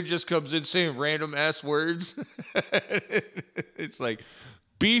one dude just comes in saying random ass words. It's like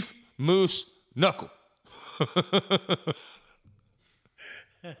beef, moose, knuckle.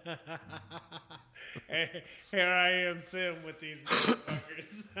 Here I am sitting with these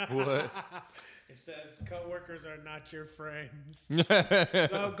motherfuckers. What? It says coworkers are not your friends. Go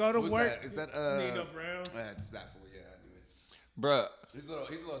to Who's work. that? Is that Nino Brown? That's that fool. Yeah, I knew it. Bruh. He's a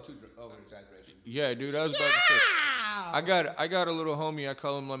little too over exaggeration. Yeah, dude, I was about to say. I got a little homie. I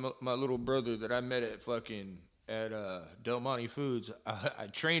call him my little brother that I met at Del Monte Foods. I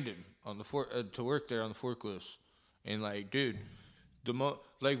trained him on the to work there on the forklifts, and like, dude,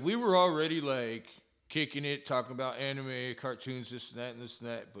 we were already like kicking it, talking about anime, cartoons, this and that, and this and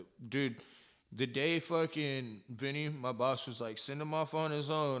that. But dude, the day fucking Vinny, my boss, was like, send him off on his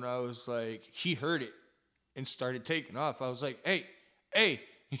own. I was like, he heard it and started taking off. I was like, hey.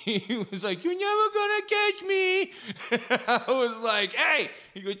 He was like, you're never gonna catch me. I was like, hey.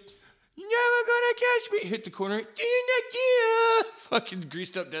 He goes, you're never gonna catch me. Hit the corner. Fucking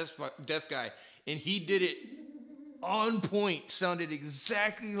greased up deaf guy. And he did it on point. Sounded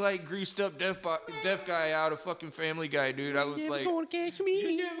exactly like greased up deaf guy out of fucking Family Guy, dude. I was like, you're never gonna catch me.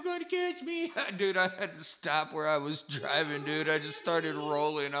 You're never gonna catch me. Dude, I had to stop where I was driving, dude. I just started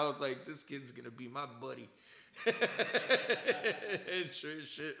rolling. I was like, this kid's gonna be my buddy. Sure as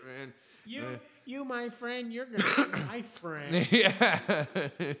shit, man. You, my friend, you're gonna be my friend. Yeah.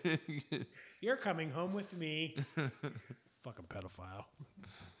 You're coming home with me. Fucking pedophile.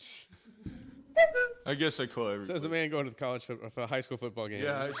 I guess I call everybody. Says the man going to the high school football game.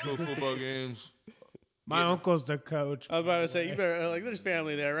 Yeah, high school football games. My uncle's the coach. I was about to say, you better, there's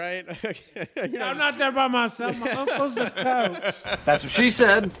family there, right? I'm not there by myself. My uncle's the coach. That's what she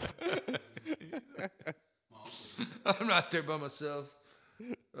said. I'm not there by myself.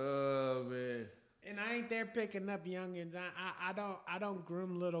 Oh man. And I ain't there picking up youngins. I don't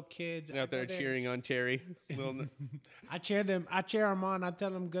groom little kids. Out there cheering on Terry. I cheer them on. I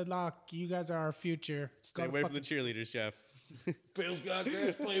tell them good luck. You guys are our future. Stay away from the cheerleaders, Jeff. Phil's got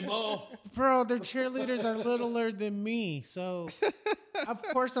grass, play ball. Bro, their cheerleaders are littler than me, so of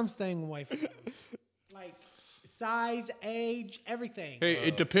course I'm staying away from them. Like size, age, everything. Hey,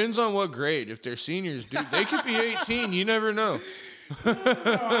 it depends on what grade. If they're seniors, dude, they could be 18. You never know. No,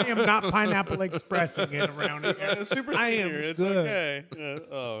 I am not Pineapple Expressing it around here. Super I am senior, it's good. okay.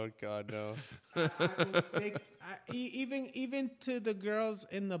 Oh God, no. Even to the girls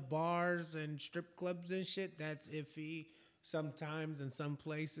in the bars and strip clubs and shit, that's iffy sometimes in some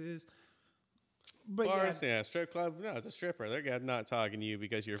places. But Bars, yeah, strip club. No, it's a stripper. They're not talking to you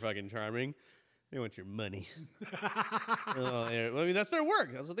because you're fucking charming. They want your money. Oh, yeah. I mean, that's their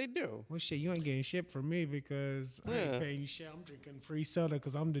work. That's what they do. Well, shit, you ain't getting shit from me because I ain't paying you shit. I'm drinking free soda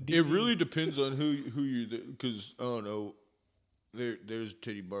because I'm the DD. It really depends on who you're. Because I don't know. There's a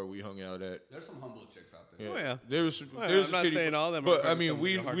titty bar we hung out at. There's some humble chicks out there. Oh yeah. There's I'm not saying all of them. But are I mean, some,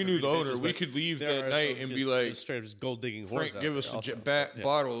 we knew the owner. We could leave that night and be like, straight up just gold digging. Frank, give us a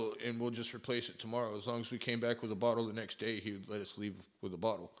bottle and we'll just replace it tomorrow. As long as we came back with a bottle the next day, he would let us leave with a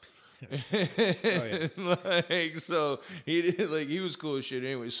bottle. Like, so he did, like, he was cool as shit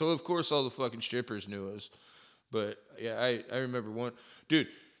anyway. So of course all the fucking strippers knew us. But yeah, I remember one dude.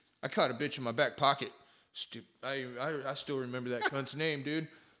 I caught a bitch in my back pocket. I still remember that cunt's name, dude.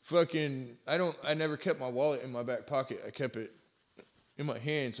 Fucking, I never kept my wallet in my back pocket. I kept it in my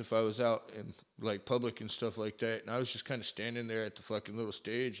hands if I was out in like public and stuff like that. And I was just kind of standing there at the fucking little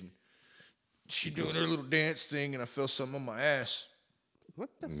stage, and she doing her little dance thing, and I felt something on my ass. What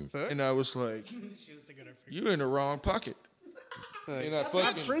the fuck? And I was like, "You in the wrong pocket." And I My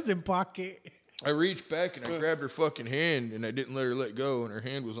fucking prison pocket. I reached back and I grabbed her fucking hand, and I didn't let her let go, and her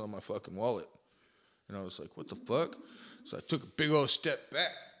hand was on my fucking wallet. And I was like, "What the fuck?" So I took a big old step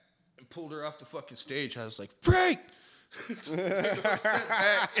back and pulled her off the fucking stage. I was like, "Frank!" With her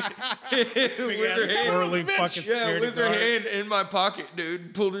hand, with her hand in my pocket,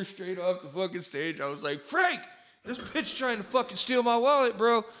 dude. Pulled her straight off the fucking stage. I was like, "Frank, this bitch trying to fucking steal my wallet,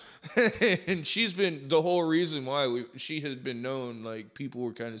 bro." And she's been the whole reason why she has been known, like, people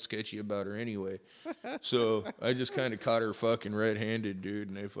were kind of sketchy about her anyway. So I just kind of caught her fucking red-handed, dude,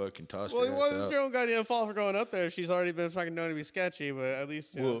 and they fucking tossed her Well, it ass wasn't out. your own goddamn fault for going up there. She's already been fucking known to be sketchy, but at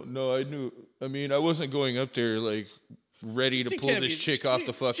least. You know. Well, no, I knew. I mean, I wasn't going up there like ready to She pull can't this be- chick she- off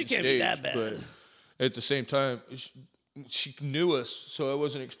the fucking she can't stage, be that bad. but at the same time, she knew us, so I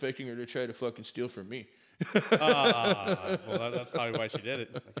wasn't expecting her to try to fucking steal from me. Well, that's probably why she did it.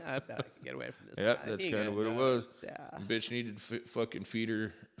 It's like, I bet I can get away from this. Yeah, guy. that's He kind of what it knows. was. Yeah. Bitch needed to fucking feed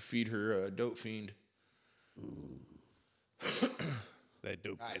her dope fiend. That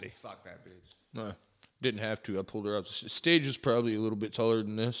dope I lady. suck that bitch. No, didn't have to. I pulled her out. The stage was probably a little bit taller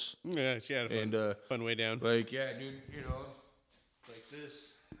than this. Yeah, she had a fun, And, fun way down. Like, yeah, dude, you know, like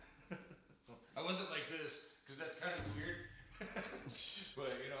this. I wasn't like this, because that's kind of weird. But,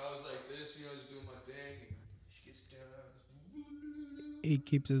 you know, I was like this, you know, just doing my thing. And she gets down. He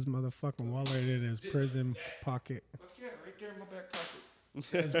keeps his motherfucking wallet in his prison pocket. Fuck yeah, right there in my back pocket.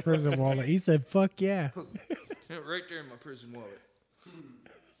 His prison wallet. He said, "Fuck yeah." Yeah, right there in my prison wallet.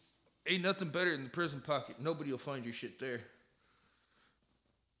 Ain't nothing better than the prison pocket. Nobody will find your shit there.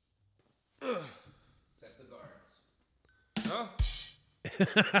 Set the guards. No.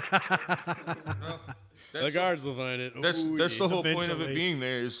 The guards will find it. That's Ooh, the yeah. whole point of it Eventually. being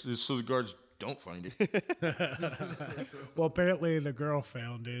there is so the guards don't find it. Well, apparently the girl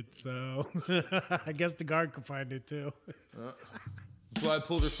found it, so I guess the guard could find it too. That's why I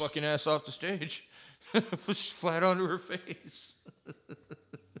pulled her fucking ass off the stage. Flat onto her face.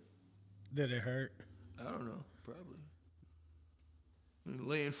 Did it hurt? I don't know. Probably. And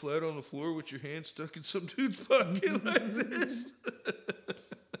laying flat on the floor with your hand stuck in some dude's pocket like this.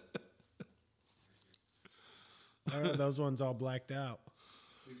 Those ones all blacked out.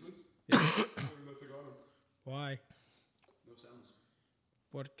 Why? No sounds.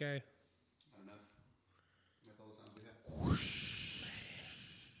 Por qué? Not enough. That's all the sounds we have.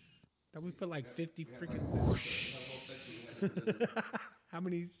 Thought we put like 50 freaking That whole section we had. How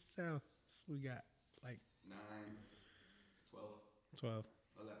many sounds we got? Like 9, 12, 12.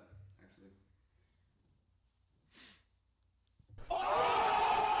 11, actually.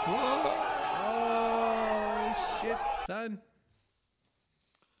 Oh, shit, son.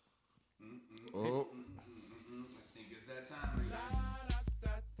 Oh. I think it's that time again.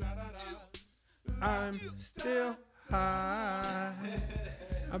 I'm still high.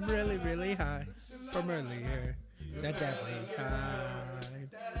 I'm really, really high from earlier. That was high.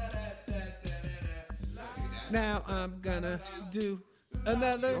 Now I'm gonna do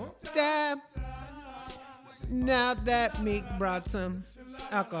another dab. Now that Meek brought some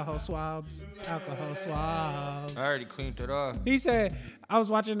alcohol swabs. I already cleaned it off. He said, I was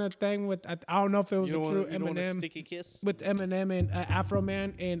watching a thing with, I don't know if it was You don't a true want, you don't want a Eminem. sticky kiss? With Eminem and Afro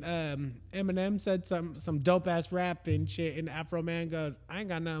Man, and Eminem said some dope ass rap and shit, and Afro Man goes, "I ain't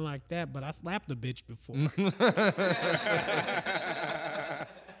got nothing like that, but I slapped a bitch before."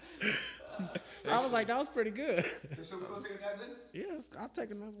 I was like, that was pretty good. So we gonna take a dab then? Yes, I'll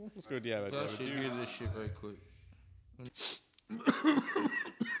take another one. Let's go dab it. I should hear this shit right quick.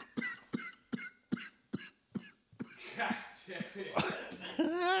 God damn it.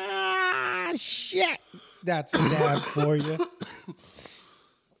 Ah, shit. That's a dab for you.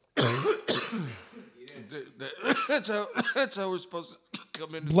 That's how we're supposed to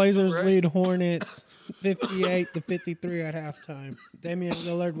come in. Blazers lead Hornets 58-53 at halftime. Damian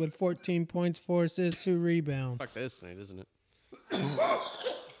Lillard with 14 points, 4 assists, 2 rebounds. Fuck that tonight, isn't it? God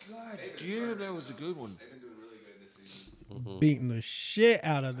damn, that was a good one. They've been doing really good this season. Beating the shit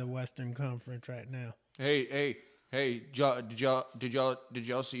out of the Western Conference right now. Hey! Did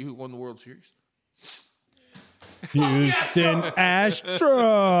y'all see who won the World Series? Houston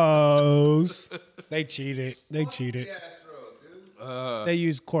Astros. They cheated. They cheated. Yeah, Astros, dude. They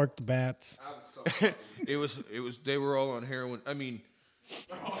used corked bats. I was so happy. It was. They were all on heroin. I mean,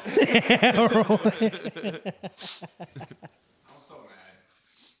 I was so mad.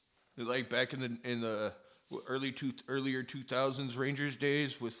 like back in the earlier 2000s Rangers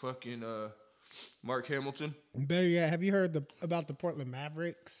days with fucking Mark Hamilton. Better yet, have you heard about the Portland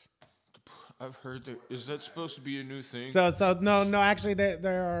Mavericks? I've heard that. Is that supposed to be a new thing? So no. Actually,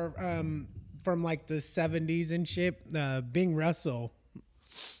 there are from like the 70s and shit. Bing Russell,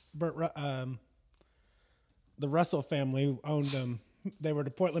 the Russell family owned them. They were the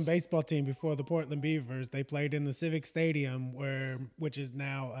Portland baseball team before the Portland Beavers. They played in the Civic Stadium, which is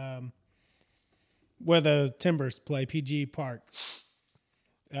now where the Timbers play, PG Park.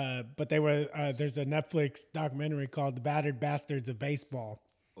 But they were there's a Netflix documentary called "The Battered Bastards of Baseball."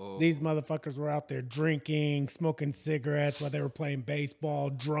 Oh. These motherfuckers were out there drinking, smoking cigarettes while they were playing baseball,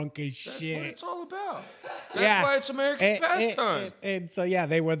 drunk as shit. That's what it's all about. That's why it's American pastime. And so, yeah,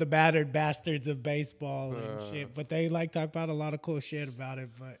 they were the battered bastards of baseball and shit. But they, like, talk about a lot of cool shit about it.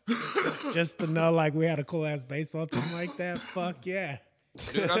 But just to know, like, we had a cool-ass baseball team like that, fuck yeah.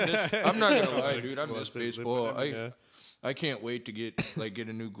 Dude, I'm not going to lie, dude. I miss baseball. I can't wait to get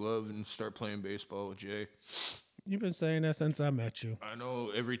a new glove and start playing baseball with Jay. You've been saying that since I met you. I know.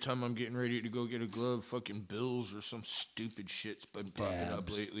 Every time I'm getting ready to go get a glove, fucking bills or some stupid shit's been popping up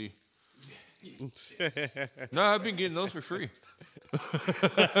lately. No, I've been getting those for free.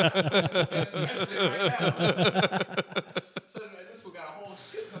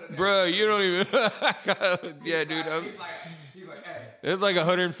 Bro, you don't even. Yeah, dude. He's like, hey. There's like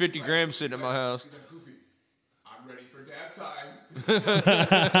 150 grams sitting in my house. He's like, Goofy, I'm ready for dab time.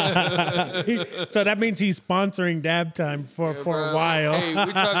 So that means he's sponsoring Dab Time for a while. Hey,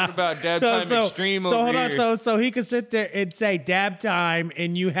 we're talking about Dab Time Extreme over here. Hold on, so he could sit there and say Dab Time,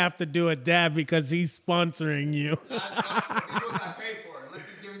 and you have to do a dab because he's sponsoring you. I paid for it. Unless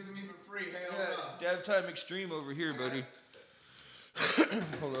he's giving it to me for free. Hell no. Dab Time Extreme over here, buddy.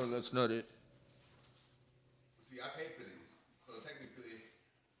 Hold on, that's not it. See, I paid for these, so technically,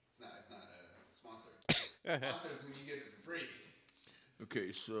 it's not a sponsor. Sponsor is when you get it for free.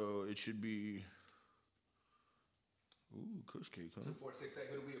 Okay, so it should be. Ooh, Kush cake, huh? 2, 4, 6, 8.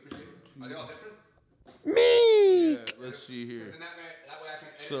 Who do we appreciate? Are they all different? Me. Yeah, let's see here. That way I can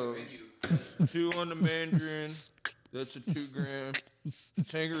edit So, the 2 on the Mandarin. That's a 2 gram.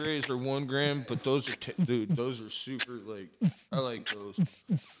 Tangerines are 1 gram, but those are dude. Those are super I like those.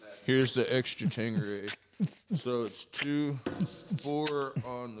 Here's the extra Tangeray. So it's 2, 4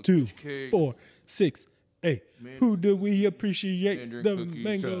 on the 2, Kush cake. 4, 6, 8. Who do we appreciate? Mandarin The cookies.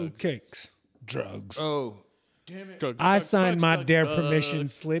 mango cakes. Drugs. Oh, damn it! I signed my dare permission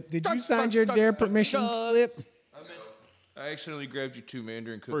slip. Did you sign your dare permission slip? I accidentally grabbed you 2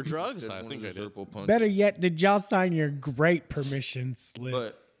 Mandarin cookies. For drugs? instead of I one think of I those did. purple punches. Better yet, did y'all sign your great permission slip?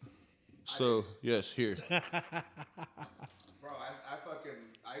 But so yes, here. Bro, I fucking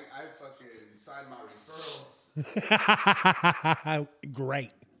signed my referrals.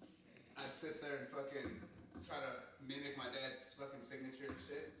 Great. I'd sit there and fucking try to mimic my dad's fucking signature and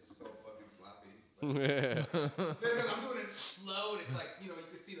shit. It's so fucking sloppy. Because I'm doing it slow, and it's like, you can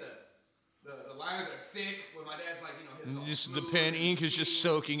see the lines are thick when my dad's like, his is all Just the smooth pen and ink is just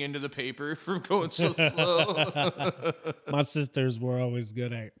smooth. soaking into the paper from going so slow. My sisters were always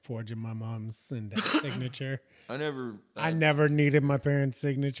good at forging my mom's and dad's signature. I never needed my parents'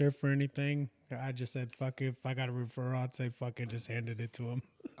 signature for anything. I just said, fuck it. If I got a referral, I'd say, fuck it. Just handed it to him.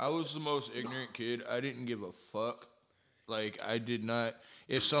 I was the most ignorant kid. I didn't give a fuck. I did not.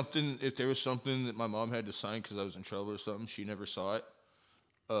 If there was something that my mom had to sign because I was in trouble or something, she never saw it.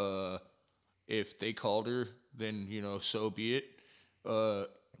 If they called her, then, so be it.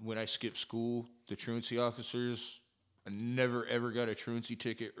 When I skipped school, the truancy officers, I never, ever got a truancy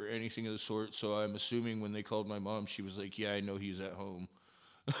ticket or anything of the sort. So I'm assuming when they called my mom, she was like, yeah, I know he's at home.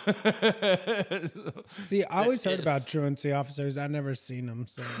 See, I always heard about truancy officers. I never seen them,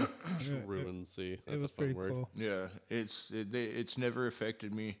 so Truancy. That's it was a fun pretty word. cool. Yeah, it's never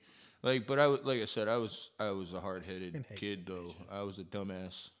affected me. Like, but like I said, I was a hard headed kid though. I was a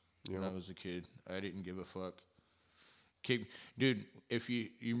dumbass when I was a kid. I didn't give a fuck. Dude, if you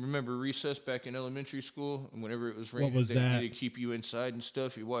remember recess back in elementary school, and whenever it was raining, was that? they'd keep you inside and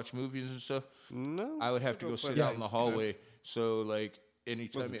stuff. You watch movies and stuff. No. I would have to go sit out in the hallway. So like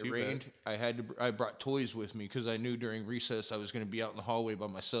anytime Wasn't it too rained, I brought toys with me because I knew during recess I was going to be out in the hallway by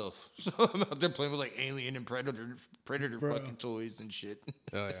myself. So I'm out there playing with like alien and predator fucking toys and shit.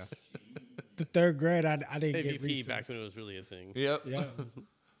 Oh yeah. The third grade, I didn't get AVP recess. back when it was really a thing. Yep. Yeah.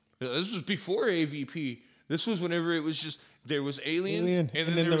 This was before AVP. This was whenever it was just there was aliens Alien, and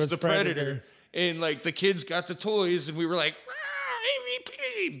then there was the Predator. predator. And like the kids got the toys and we were like,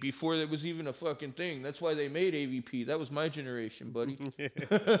 AVP before that was even a fucking thing. That's why they made AVP. That was my generation, buddy.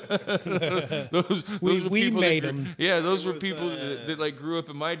 those were We people made that them. Yeah, those were people that like grew up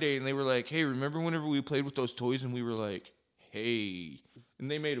in my day and they were like, hey, remember whenever we played with those toys and we were like, hey, and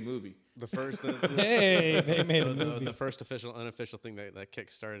they made a movie. The first, Hey, they made a movie. the first official, unofficial thing that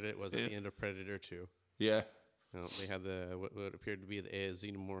kick-started it was at the end of Predator 2. Yeah. They had what appeared to be the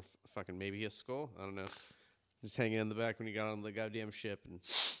xenomorph fucking maybe a skull. I don't know. Just hanging in the back when you got on the goddamn ship and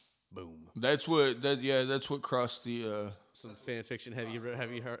boom. That's what crossed the Some fan fiction heavy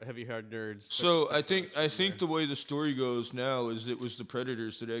hard nerds. So I think the way the story goes now is it was the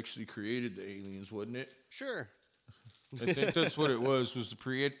predators that actually created the aliens, wasn't it? Sure. I think that's what it was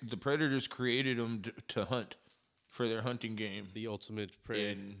the predators created them to hunt for their hunting game. The ultimate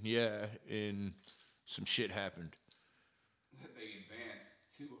prey. And some shit happened. They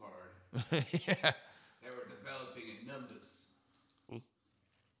advanced too hard. Yeah. They were developing in numbers. Oh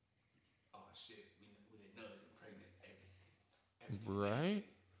shit, we didn't know they were pregnant. Right?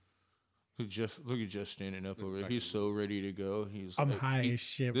 Look at Jeff standing up over there. He's so ready to go. I'm high as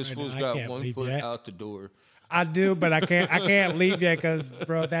shit. This right fool's now. I got can't 1 believe foot that. out the door. I do, but I can't leave yet because,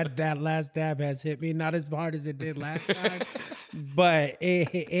 bro, that last dab has hit me. Not as hard as it did last time, but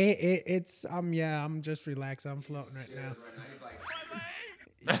I'm just relaxed. I'm floating right now.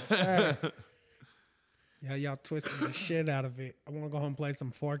 Yes, sir. Yeah, y'all twisting the shit out of it. I want to go home and play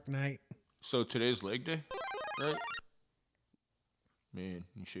some Fortnite. So today's leg day, right? Man,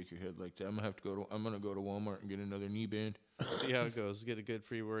 you shake your head like that. I'm gonna go to Walmart and get another knee band. See how it goes. Get a good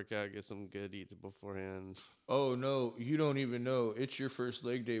pre-workout. Get some good eats beforehand. Oh no, you don't even know. It's your first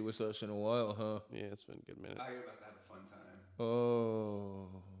leg day with us in a while, huh? Yeah, it's been a good minute. You're about to have a fun time. Oh,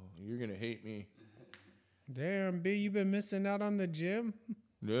 you're gonna hate me. Damn, B, you been missing out on the gym?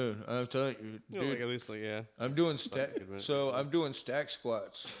 Dude, I'm telling you, You know, dude. like at least yeah. I'm doing good minute. I'm doing stack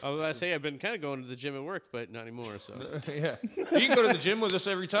squats. I was about to say I've been kind of going to the gym at work, but not anymore. So Yeah, you can go to the gym with us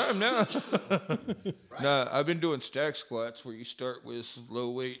every time now. Nah, I've been doing stack squats where you start with low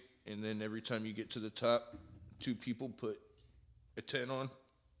weight, and then every time you get to the top, 2 people put a 10 on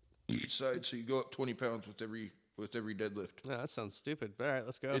each side, so you go up 20 pounds with every deadlift. no, that sounds stupid. But all right,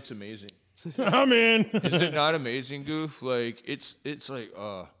 let's go. It's amazing. I'm in. Is it not amazing, Goof? Like it's like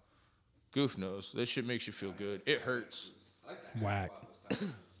Goof knows that shit makes you feel good. It hurts. Whack.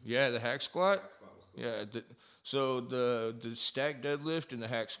 Yeah, the hack squat. Yeah, so the stack deadlift and the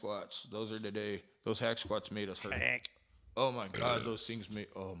hack squats. Those are the day. Those hack squats made us hurt. Oh my god, those things made.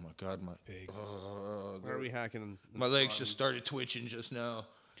 Oh my god, my. Where are we hacking? My legs just started twitching just now,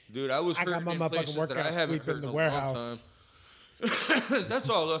 dude. I was I got hurting my in motherfucking places that I workout haven't sweep in hurt the in a warehouse. long time. That's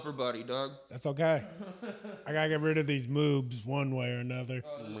all upper body, dog. That's okay. I gotta get rid of these moobs one way or another.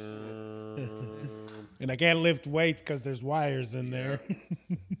 And I can't lift weights because there's wires in there.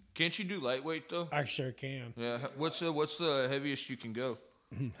 Can't you do lightweight though? I sure can. Yeah. What's the heaviest you can go?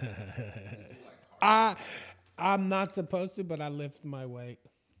 I'm not supposed to, but I lift my weight.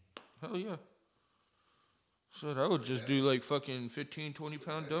 Hell yeah. Shit, I would just do like fucking 15, 20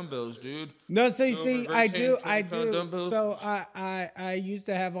 pound dumbbells, dude. No, No, see, reverse I hand, do. 20-pound dumbbells. So I used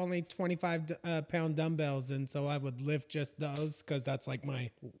to have only 25 pound dumbbells, and so I would lift just those because that's like my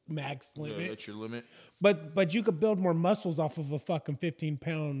max Yeah, limit. that's your limit. But you could build more muscles off of a fucking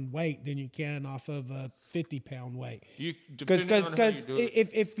 15-pound weight than you can off of a 50-pound weight. You Because depending on how you do it.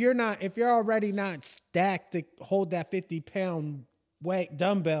 if you're already not stacked to hold that 50-pound weight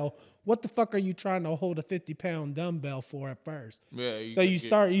dumbbell, what the fuck are you trying to hold a 50-pound dumbbell for at first? Yeah. So you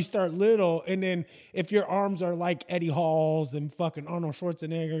start little, and then if your arms are like Eddie Hall's and fucking Arnold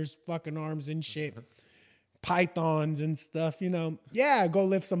Schwarzenegger's fucking arms and shit, pythons and stuff, yeah, go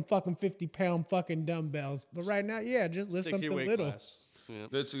lift some fucking 50-pound fucking dumbbells. But right now, yeah, just lift Stick to your something weight little. class.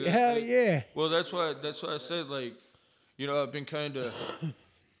 Yeah. Hell yeah. Well, that's why I said, like, I've been kind of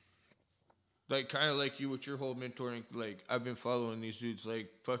Like, kind of like you with your whole mentoring. Like, I've been following these dudes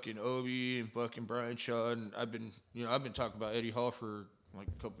like fucking Obi and fucking Brian Shaw, and I've been talking about Eddie Hall for like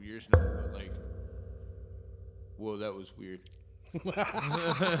a couple years now. But like, whoa, that was weird.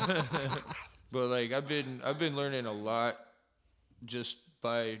 But like, I've been learning a lot just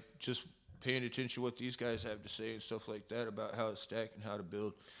by paying attention to what these guys have to say and stuff like that about how to stack and how to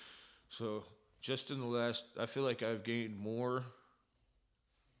build. So just in the last, I feel like I've gained more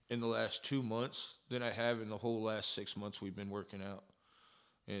in the last 2 months than I have in the whole last 6 months we've been working out.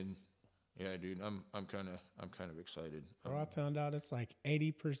 And yeah, dude, I'm kind of excited. Bro, I found out it's like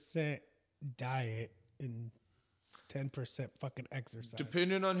 80% diet and 10% fucking exercise.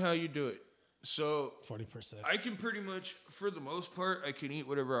 Depending on how you do it. So 40%. I can pretty much, for the most part, I can eat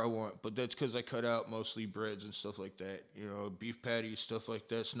whatever I want, but that's because I cut out mostly breads and stuff like that. You know, beef patties, stuff like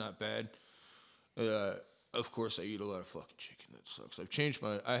that's not bad. Of course, I eat a lot of fucking chicken. That sucks.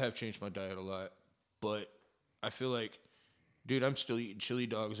 I have changed my diet a lot, but I feel like, dude, I'm still eating chili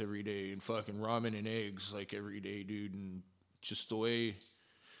dogs every day and fucking ramen and eggs like every day, dude. And just the way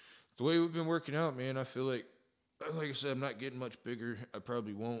we've been working out, man, I feel like I said, I'm not getting much bigger. I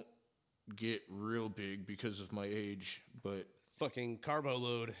probably won't get real big because of my age, but Fucking carbo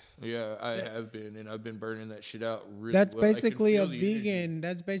load. yeah, I have been, and I've been burning that shit out really That's well. basically a vegan.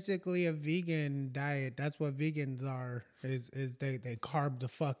 That's basically a vegan diet. That's what vegans are. Is they carb the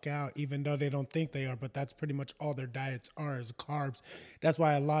fuck out, even though they don't think they are. But that's pretty much all their diets are, is carbs. That's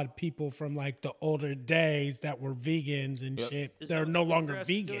why a lot of people from like the older days that were vegans and shit, they're no longer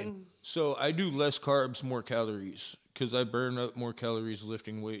vegan. So I do less carbs, more calories, because I burn up more calories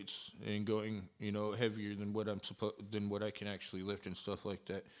lifting weights and going, you know, heavier than what I can actually lift and stuff like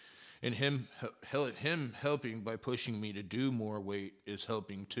that. And him helping by pushing me to do more weight is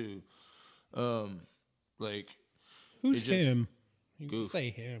helping too. Like, Who's him? You can Goof. say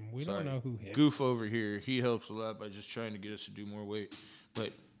him. We Sorry. don't know who him. Goof over here, he helps a lot by just trying to get us to do more weight.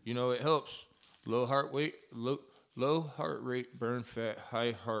 But you know, it helps. Low heart rate burn fat,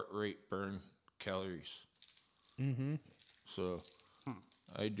 high heart rate burn calories. Mm-hmm. So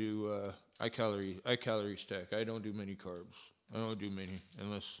I do I calorie stack. I don't do many carbs. I don't do many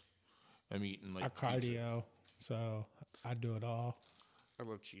unless I'm eating like I cardio, so I do it all. I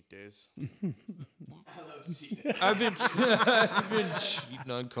love cheat days. I've been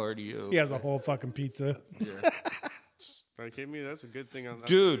cheating on cardio. He has a whole fucking pizza. Yeah. Are you kidding me? That's a good thing on that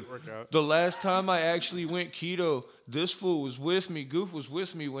Dude, workout. the last time I actually went keto, this fool was with me. Goof was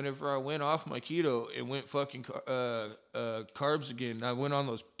with me whenever I went off my keto and went fucking carbs again. And I went on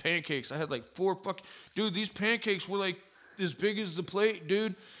those pancakes. I had like 4 fucking... Dude, these pancakes were like as big as the plate,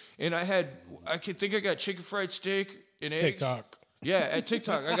 dude. And I think I got chicken fried steak and eggs. TikTok. Yeah, at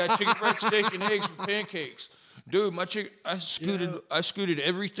TikTok. I got chicken fried steak and eggs with pancakes. Dude, I scooted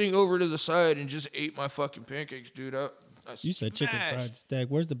everything over to the side and just ate my fucking pancakes, dude. You said chicken fried steak.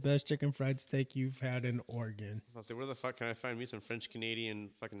 Where's the best chicken fried steak you've had in Oregon? I'll say, where the fuck can I find me some French Canadian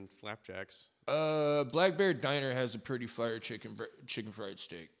fucking flapjacks? Black Bear Diner has a pretty fire chicken fried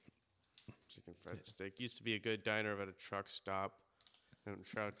steak. Chicken fried steak used to be a good diner at a truck stop out in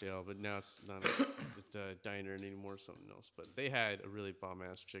Troutdale, but now it's not a diner anymore. Something else. But they had a really bomb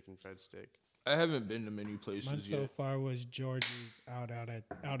ass chicken fried steak. I haven't been to many places Mine yet. so far was George's out at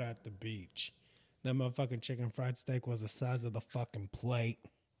the beach. That motherfucking chicken fried steak was the size of the fucking plate.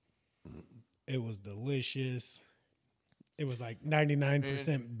 It was delicious. It was like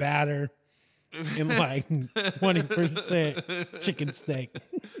 99% batter and like 20% chicken steak.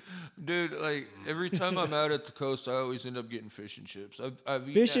 Dude, like every time I'm out at the coast, I always end up getting fish and chips. I've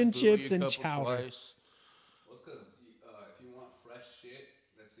eaten Fish and that buoy chips a and couple chowder. Twice. Well, it's because if you want fresh shit,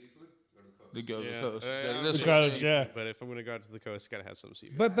 that's seafood, go to the coast. They go to Yeah, the coast. I'm That's the what I'm coast, saying. yeah. But if I'm gonna go out to the coast, gotta have some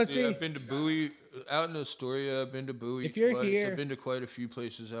seafood. But Yeah, see, I've been to Bowie, out in Astoria. I've been to Bowie. If you're twice. here- I've been to quite a few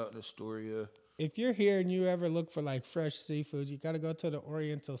places out in Astoria. if you're here and you ever look for like fresh seafood, you got to go to the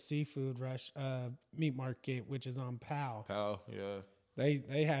Oriental Seafood Meat Market, which is on Powell. Pal, yeah.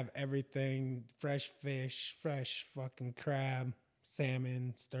 They have everything: fresh fish, fresh fucking crab,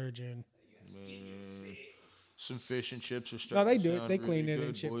 salmon, sturgeon. Some fish and chips are No, starting they to do it. sound They really clean it good,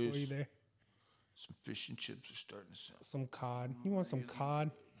 and shit boys. for you there. Some fish and chips are starting to sound. Some cod. You want some cod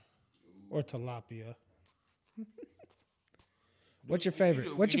or tilapia? What's your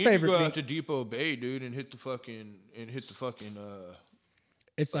favorite? What's your favorite Go meat? out to Depot Bay, dude, and hit the fucking.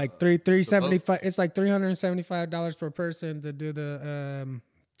 It's like $375. It's like $375 per person to do the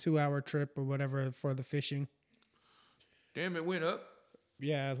 2-hour trip or whatever for the fishing. Damn, it went up.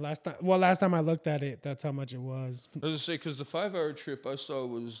 Yeah, last time I looked at it, that's how much it was. I was gonna say because the 5-hour trip I saw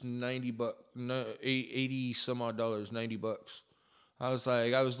was $90, $80 some odd dollars, $90. I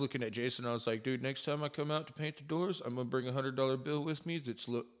was looking at Jason. I was like, dude, next time I come out to paint the doors, I'm gonna bring a $100 bill with me that's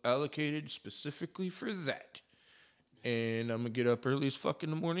allocated specifically for that. And I'm gonna get up early as fuck in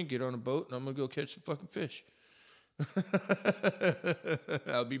the morning, get on a boat, and I'm gonna go catch some fucking fish.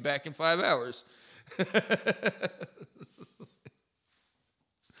 I'll be back in 5 hours.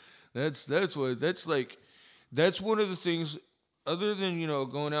 That's one of the things. Other than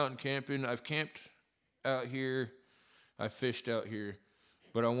going out and camping, I've camped out here. I fished out here,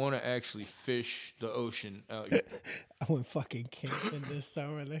 but I want to actually fish the ocean out here. I went fucking camping this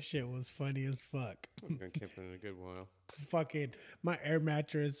summer. That shit was funny as fuck. I'm going camping in a good while. Fucking my air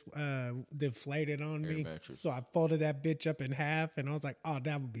mattress deflated on me. Mattress. So I folded that bitch up in half and I was like, oh,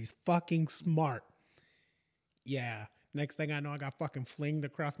 that would be fucking smart. Yeah. Next thing I know, I got fucking flinged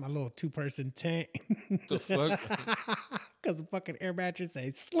across my little 2-person tent. The fuck? Because the fucking air mattress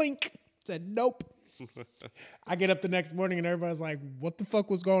said slink. Said nope. I get up the next morning and everybody's like, what the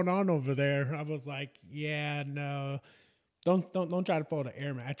fuck was going on over there? I was like, yeah, no. Don't try to fold an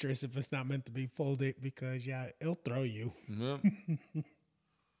air mattress if it's not meant to be folded because it'll throw you. Yep.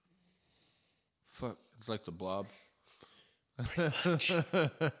 Fuck. It's like the Blob.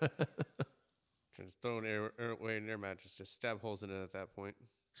 Just throw an air mattress, just stab holes in it at that point.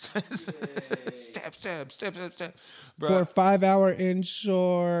 Stab. For 5-hour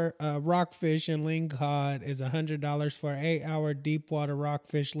inshore rockfish and lingcod is $100. For 8-hour deep water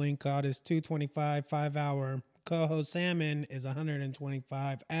rockfish lingcod is $225. 5-hour coho salmon is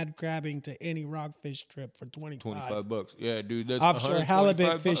 $125. Add crabbing to any rockfish trip for $25. Yeah, dude. That's offshore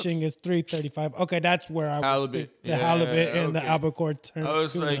halibut fishing is $335. Okay, that's where I was. Halibut. The halibut and the albacore tuna. I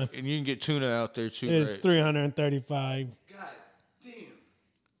was like, and you can get tuna out there too. It's right? $335. God damn.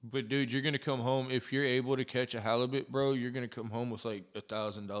 But dude, you're gonna come home if you're able to catch a halibut, bro. You're gonna come home with like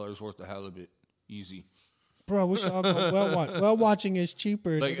 $1,000 worth of halibut, easy. Bro, we should all go well watch. Well watching is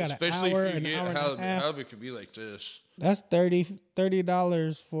cheaper. Like, they got especially an hour, if you an get hour halibut. and a half. Halibut could be like this. That's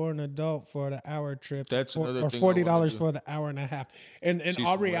 $30 for an adult for the hour trip. That's another or thing I wanna $40 do. for the hour and a half. And in See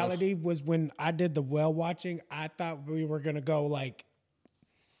all some whales. reality was when I did the whale watching, I thought we were gonna go like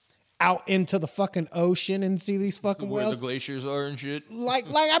out into the fucking ocean and see these fucking Where whales. the glaciers are and shit. Like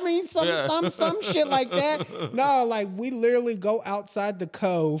I mean some shit like that. No, like we literally go outside the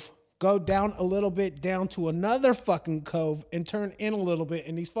cove, go down a little bit down to another fucking cove and turn in a little bit,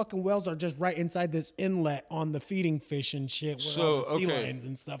 and these fucking whales are just right inside this inlet on the feeding fish and shit where all the sea lions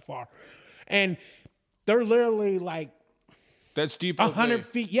and stuff are. And they're literally like That's deep. 100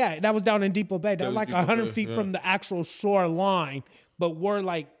 feet. Yeah, that was down in Depot Bay. They're was like Depot 100 Bay, feet yeah. from the actual shore line, but we're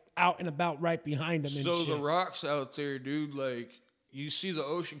like out and about right behind them and So shit. the rocks out there, dude, like you see the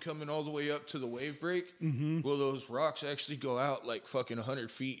ocean coming all the way up to the wave break. Mm-hmm. Well, those rocks actually go out like fucking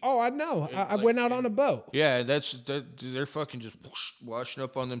 100 feet. Oh, I know. I went out on a boat. Yeah, they're fucking just washing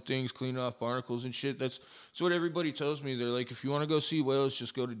up on them things, cleaning off barnacles and shit. That's what everybody tells me. They're like, if you want to go see whales,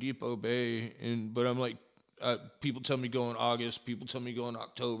 just go to Depot Bay. But I'm like, people tell me go in August. People tell me go in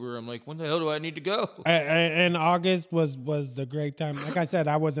October. I'm like, when the hell do I need to go? And August was the great time. Like I said,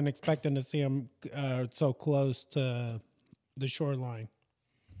 I wasn't expecting to see them so close to the shoreline.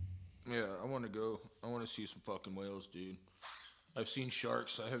 Yeah, I want to go. I want to see some fucking whales, dude. I've seen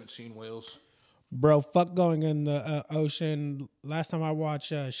sharks. I haven't seen whales. Bro, fuck going in the ocean. Last time I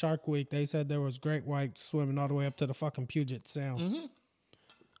watched Shark Week, they said there was great whites swimming all the way up to the fucking Puget Sound. Mm-hmm.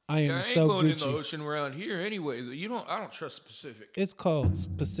 I am I ain't so going Gucci. in the ocean around here anyway. I don't trust the Pacific. It's cold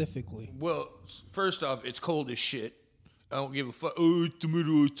specifically. Well, first off, it's cold as shit. I don't give a fuck. Oh, it's the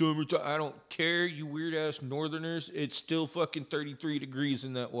middle of summertime. I don't care, you weird ass northerners. It's still fucking 33 degrees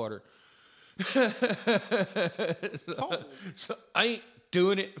in that water. so I ain't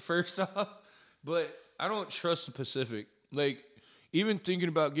doing it, first off. But I don't trust the Pacific. Like, even thinking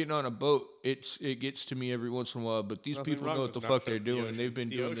about getting on a boat, it gets to me every once in a while. But these Nothing people wrong know what with the not fuck they're trusting the doing. ocean. They've been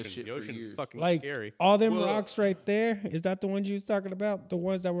The doing ocean. this shit The for ocean's years. fucking Like scary. all them Well- rocks right there, is that the ones you was talking about? The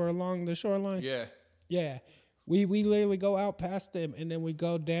ones that were along the shoreline? Yeah. Yeah. We literally go out past them and then we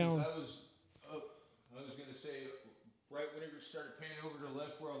go down. I was gonna say, right whenever it started panning over to the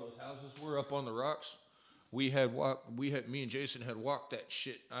left where all those houses were up on the rocks, me and Jason had walked that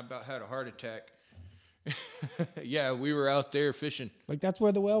shit. I about had a heart attack. Yeah, we were out there fishing. Like that's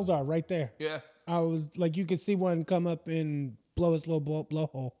where the whales are, right there. Yeah. I was like, you could see one come up and blow its little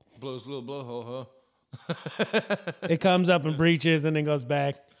blowhole. Blows a little blowhole, huh? It comes up and breaches and then goes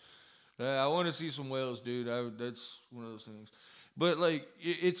back. I want to see some whales, dude. That's one of those things. But like,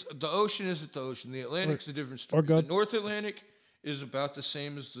 it's the ocean isn't the ocean. The Atlantic's a different story. The North Atlantic is about the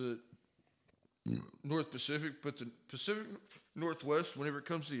same as the North Pacific, but the Pacific Northwest, whenever it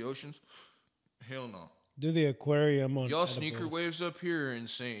comes to the oceans, hell no. Do the aquarium on Y'all edibles. sneaker waves up here are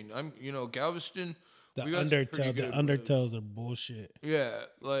insane. Galveston. The we got some pretty undertow, the good undertows are bullshit. Yeah,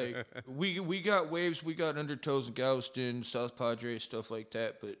 like we got waves, we got undertows in Galveston, South Padre, stuff like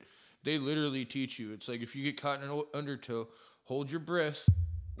that. But they literally teach you. It's like if you get caught in an undertow, hold your breath,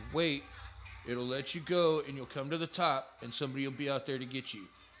 wait, it'll let you go, and you'll come to the top, and somebody will be out there to get you.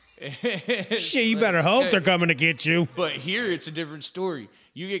 Shit, you better hope they're coming to get you. But here it's a different story.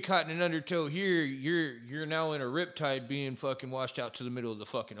 You get caught in an undertow here, you're now in a riptide being fucking washed out to the middle of the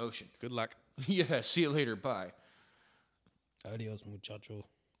fucking ocean. Good luck. Yeah, see you later. Bye. Adios, muchacho.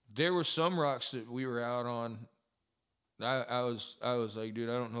 There were some rocks that we were out on. I was like, dude,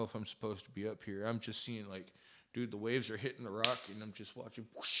 I don't know if I'm supposed to be up here. I'm just seeing like, dude, the waves are hitting the rock, and I'm just watching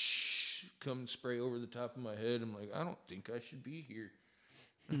whoosh, come spray over the top of my head. I'm like, I don't think I should be here.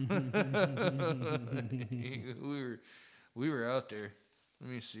 we were out there. Let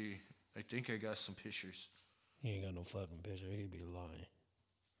me see. I think I got some pictures. He ain't got no fucking picture. He'd be lying.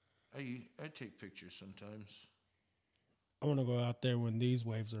 I take pictures sometimes. I want to go out there when these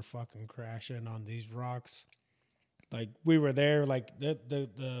waves are fucking crashing on these rocks. Like we were there, like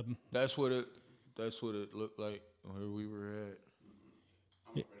the That's what it looked like where we were at.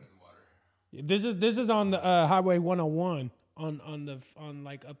 I'm afraid of the water. This is on the Highway 101 on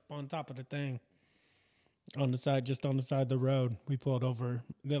like up on top of the thing. On the side, just on the side of the road. We pulled over.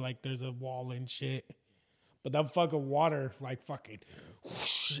 There's a wall and shit. But that fucking water, like fucking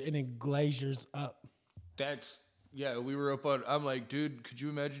whoosh, and it glaciers up. We were up on. I'm like, dude, could you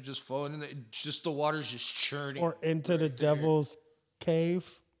imagine just falling in there? Just the water's just churning. Or into the Devil's Cave.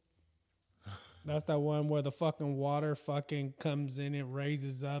 That's that one where the fucking water fucking comes in, it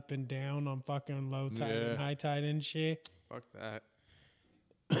raises up and down on fucking low tide and high tide and shit. Fuck that.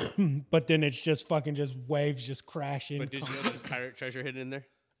 But then it's just fucking just waves just crashing. But did you know there's pirate treasure hidden in there?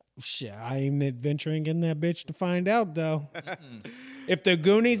 Shit, I ain't adventuring in that bitch to find out though. If the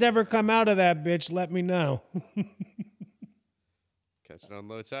Goonies ever come out of that bitch, let me know. Catch it on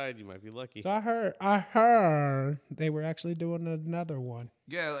low tide, you might be lucky. So I heard they were actually doing another one.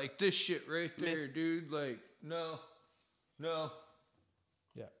 Yeah, like this shit right there, dude. Like, no.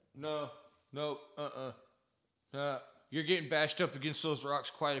 Yeah. No. You're getting bashed up against those rocks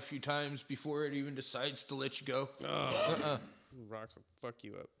quite a few times before it even decides to let you go. Rocks will fuck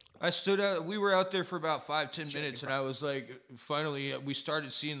you up. I stood out. We were out there for about 5-10 minutes, and I was like, finally, we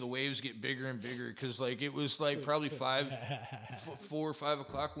started seeing the waves get bigger and bigger because, like, it was like probably 4 or 5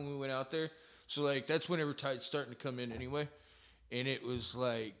 o'clock when we went out there. So, like, that's whenever tide's starting to come in anyway. And it was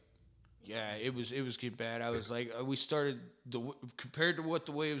like, yeah, it was getting bad. I was like, we started compared to what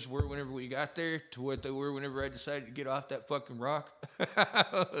the waves were whenever we got there to what they were whenever I decided to get off that fucking rock.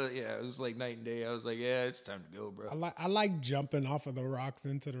 Yeah, it was like night and day. I was like, yeah, it's time to go, bro. I like jumping off of the rocks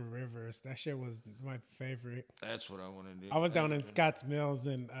into the rivers. That shit was my favorite. That's what I want to do. I was down in Scotts Mills,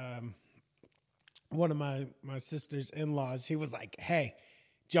 and one of my sister's in-laws, he was like, hey,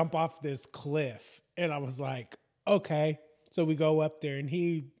 jump off this cliff. And I was like, okay. So we go up there, and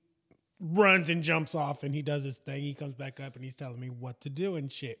he runs and jumps off, and he does his thing. He comes back up, and he's telling me what to do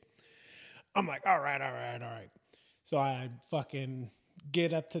and shit. I'm like, all right. So I fucking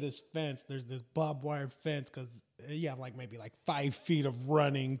get up to this fence. There's this barbed wire fence because you have maybe 5 feet of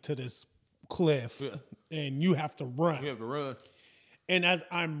running to this cliff, and you have to run. You have to run. And as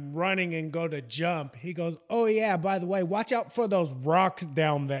I'm running and go to jump, he goes, oh, yeah, by the way, watch out for those rocks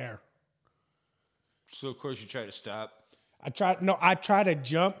down there. So, of course, you try to stop. I try to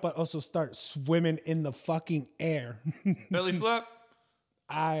jump, but also start swimming in the fucking air. Belly flop?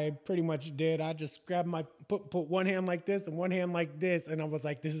 I pretty much did. I just grabbed put one hand like this and one hand like this, and I was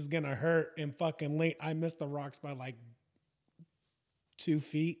like, this is going to hurt, and fucking late. I missed the rocks by 2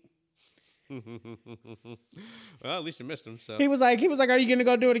 feet. Well, at least you missed him. So He was like, are you gonna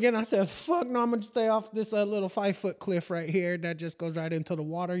go do it again? I said, fuck no, I'm gonna stay off this little 5-foot cliff right here that just goes right into the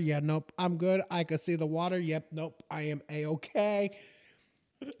water. Yeah, nope, I'm good. I can see the water. Yep, nope, I am A-okay.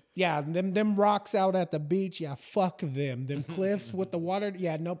 Yeah, them rocks out at the beach. Yeah, fuck them. Them cliffs with the water.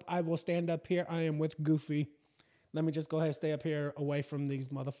 Yeah, nope, I will stand up here. I am with Goofy. Let me just go ahead and stay up here away from these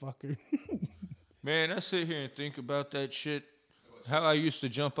motherfuckers. Man, I sit here and think about that shit. How I used to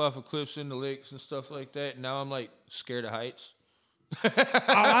jump off of cliffs into lakes and stuff like that. Now I'm scared of heights.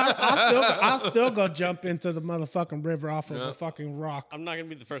 I'll still go jump into the motherfucking river off of a fucking rock. I'm not gonna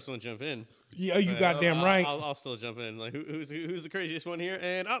be the first one to jump in. Yeah, you goddamn right. I'll still jump in. Who's the craziest one here?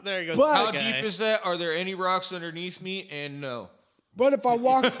 And there he goes. But- How deep is that? Are there any rocks underneath me? And no. But if I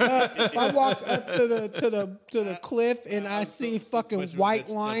walk up, to the cliff and I see fucking white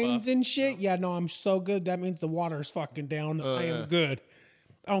lines and shit, yeah, no, I'm so good. That means the water's fucking down. I am good.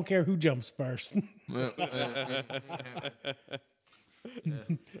 I don't care who jumps first. I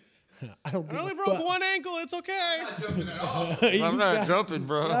don't I give only a broke fuck. one ankle. It's okay. I'm not jumping at all. I'm not jumping,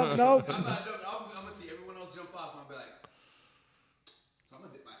 bro. Nope. I'm not jumping. I'm gonna see everyone else jump off, and I'll be like, so I'm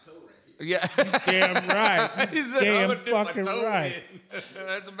gonna dip my toe right here. Yeah. Damn right. He said, Damn "I'm gonna dip my fucking toe right. in."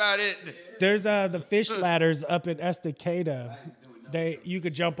 That's about it. There's the fish ladders up in Estacada. You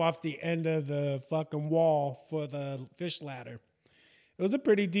could jump off the end of the fucking wall for the fish ladder. It was a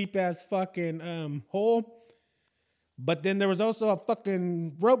pretty deep ass fucking hole. But then there was also a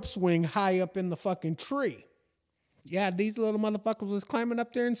fucking rope swing high up in the fucking tree. Yeah, these little motherfuckers was climbing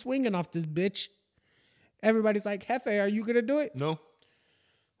up there and swinging off this bitch. Everybody's like, Jefe, are you gonna do it? No.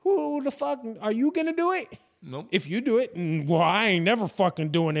 Who the fuck are you gonna do it? Nope. If you do it, well, I ain't never fucking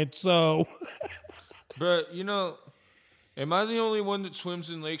doing it, so. But, am I the only one that swims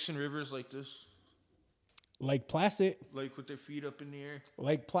in lakes and rivers like this? Lake Placid. Like with their feet up in the air?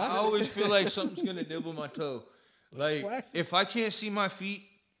 Lake I Placid. always feel like something's going to nibble my toe. Like, Placid. if I can't see my feet,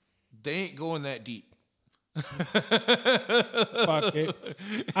 they ain't going that deep. Fuck it.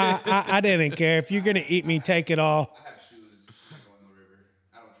 I didn't care. If you're gonna eat me, take it all. I have shoes. I'm not going in the river.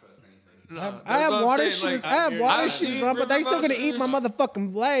 I don't trust anything. I have water shoes. I have water shoes, bro, but they still gonna eat my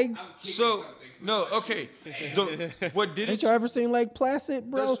motherfucking legs. So, no, okay. What did Ain't it? you ever seen Lake Placid,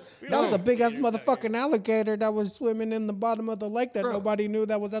 bro? That was a big ass motherfucking alligator that was swimming in the bottom of the lake that nobody knew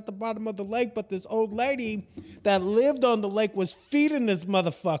that was at the bottom of the lake. But this old lady that lived on the lake was feeding this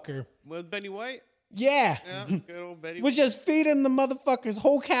motherfucker. With Benny White. Yeah. Yeah, good old Betty. Was just feeding the motherfuckers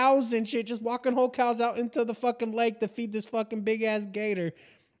whole cows and shit, just walking whole cows out into the fucking lake to feed this fucking big ass gator.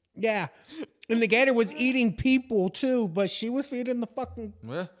 Yeah. And the gator was eating people too, but she was feeding the fucking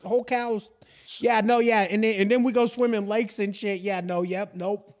Yeah. whole cows. Yeah, no, yeah. And then we go swim in lakes and shit. Yeah, no, yep,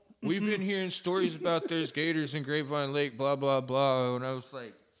 nope. We've been hearing stories about there's gators in Grapevine Lake, blah, blah, blah. And I was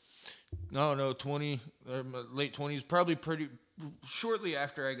like, I don't know, 20, late 20s, probably pretty shortly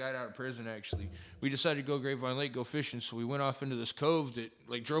after I got out of prison, actually. We decided to go Grapevine Lake, go fishing. So we went off into this cove that,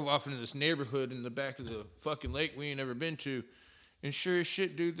 drove off into this neighborhood in the back of the fucking lake we ain't never been to. And sure as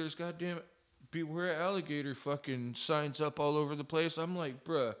shit, dude, there's goddamn beware alligator fucking signs up all over the place. I'm like,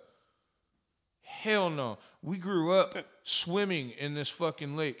 bruh, hell no. We grew up swimming in this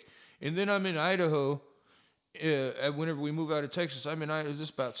fucking lake. And then I'm in Idaho. Whenever we move out of Texas, I'm in Idaho. This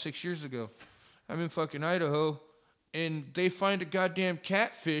is about 6 years ago. I'm in fucking Idaho. And they find a goddamn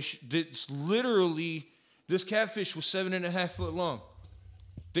catfish that's literally, this catfish was 7.5 foot long.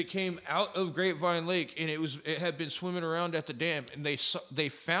 That came out of Grapevine Lake, and it had been swimming around at the dam. And they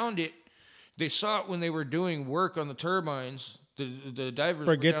found it. They saw it when they were doing work on the turbines. The divers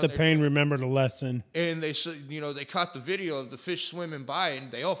Forget were the down pain, there, remember the lesson. and they they caught the video of the fish swimming by,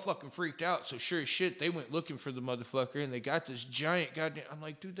 and they all fucking freaked out. So sure as shit, they went looking for the motherfucker, and they got this giant goddamn. I'm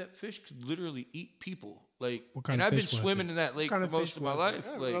like, dude, that fish could literally eat people. Like, What kind and of I've been fish was swimming it? in that lake What kind for of most fish of my was life.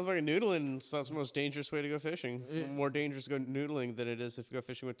 Yeah, Like, sounds like noodling. It's not the most dangerous way to go fishing. More dangerous to go noodling than it is if you go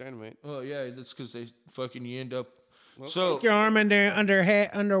fishing with dynamite. oh yeah, that's because they fucking you end up. Well, So Stick your arm in there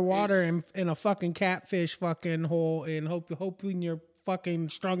underwater in a fucking catfish fucking hole and hoping you're fucking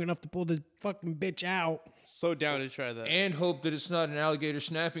strong enough to pull this fucking bitch out. So down to try that. and hope that it's not an alligator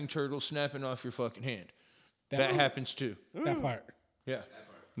snapping turtle snapping off your fucking hand. That happens too. That part. Yeah.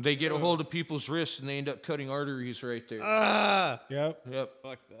 They get a hold of people's wrists and they end up cutting arteries right there. Yep. Yep.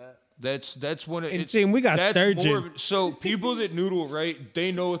 Fuck that. That's one of And it's. see, we got that's sturgeon. more of it. So people that noodle, right?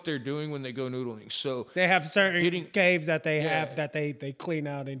 They know what they're doing when they go noodling. So They have certain Getting- caves that they Yeah. have that they clean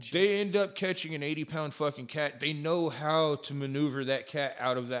out and shit. they end up catching an 80-pound fucking cat. They know how to maneuver that cat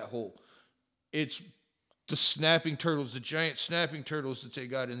out of that hole. It's the snapping turtles, the giant snapping turtles that they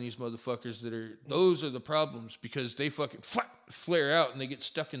got in these motherfuckers those are the problems because they fucking flare out and they get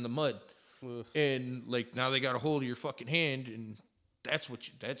stuck in the mud. Ugh. And now they got a hold of your fucking hand and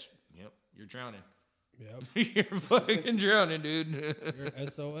yep, you're drowning. Yep. You're fucking drowning, dude. You're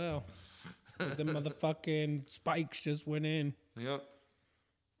SOL. The motherfucking spikes just went in. Yep.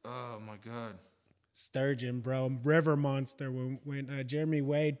 Oh my god. Sturgeon, bro. River monster. When Jeremy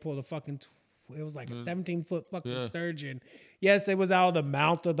Wade pulled a fucking, it was like a 17-foot fucking sturgeon. Yes, it was out of the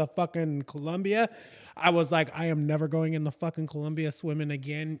mouth of the fucking Columbia. I was like, I am never going in the fucking Columbia swimming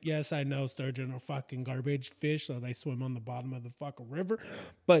again. Yes, I know sturgeon are fucking garbage fish, so they swim on the bottom of the fucking river.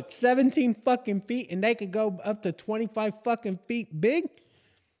 But 17 fucking feet, and they could go up to 25 fucking feet big.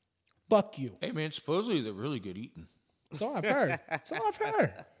 Fuck you. Hey man, supposedly they're really good eating. So I've heard.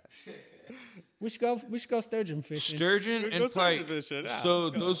 We should go sturgeon fishing. Sturgeon Go and sturgeon pike. fishing, yeah. So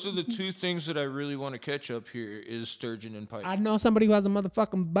those are the two things that I really want to catch up here is sturgeon and pike. I know somebody who has a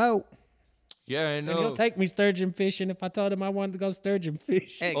motherfucking boat. Yeah, I And know. he'll take me sturgeon fishing if I told him I wanted to go sturgeon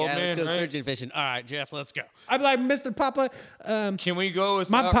fishing. Hey, Oh, guys, man, let's go right? sturgeon fishing. All right, Jeff, let's go. I'm like, Mr. Papa, Can we go with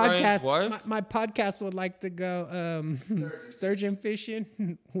my Ryan's podcast, wife? my podcast would like to go sturgeon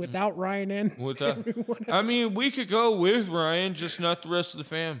fishing without Ryan in. With that, I mean, we could go with Ryan, just not the rest of the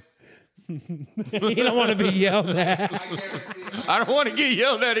fam. You don't want to be yelled at. I guarantee. I don't want to get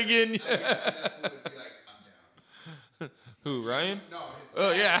yelled at again. That fool would be like, I'm down. Who, Ryan? No, his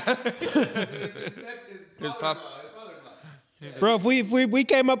Oh yeah. his pop- father-in-law. Bro, if we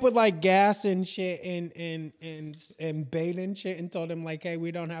came up with like gas and shit and bait and shit and told him like, hey,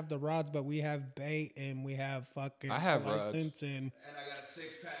 we don't have the rods, but we have bait and we have fucking I have rods. license And I got a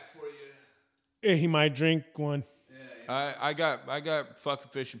 6-pack for you. and he might drink one. I got fucking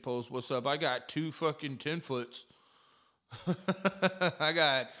fishing poles. What's up? I got 2 fucking 10-foots. I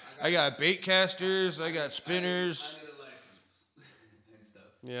got bait casters. I got spinners. I need a license and stuff.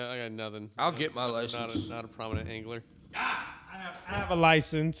 Yeah, I got nothing. I'll get my license. Not a prominent angler. I have a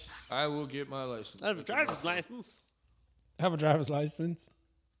license. I will get my license. I have a driver's license. I have a driver's license.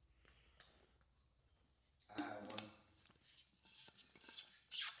 I have one. What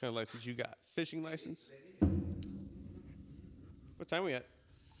kind of license you got? Fishing license? What time we at?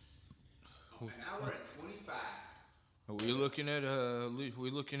 An hour and 25. Are we looking at we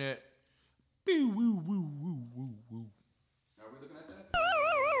looking at Boo, woo, woo, woo, woo, woo. Are we looking at that?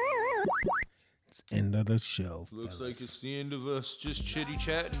 It's end of the show. Looks fellas. like it's the end of us just chitty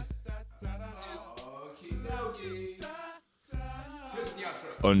chatting. Okie dokie. Here's the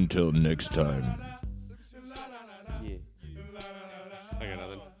outro. Until next time. Yeah. I got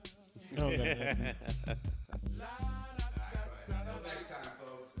nothing. Okay. Until next time,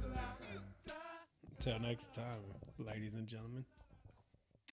 folks. Until next time. Till next time, ladies and gentlemen.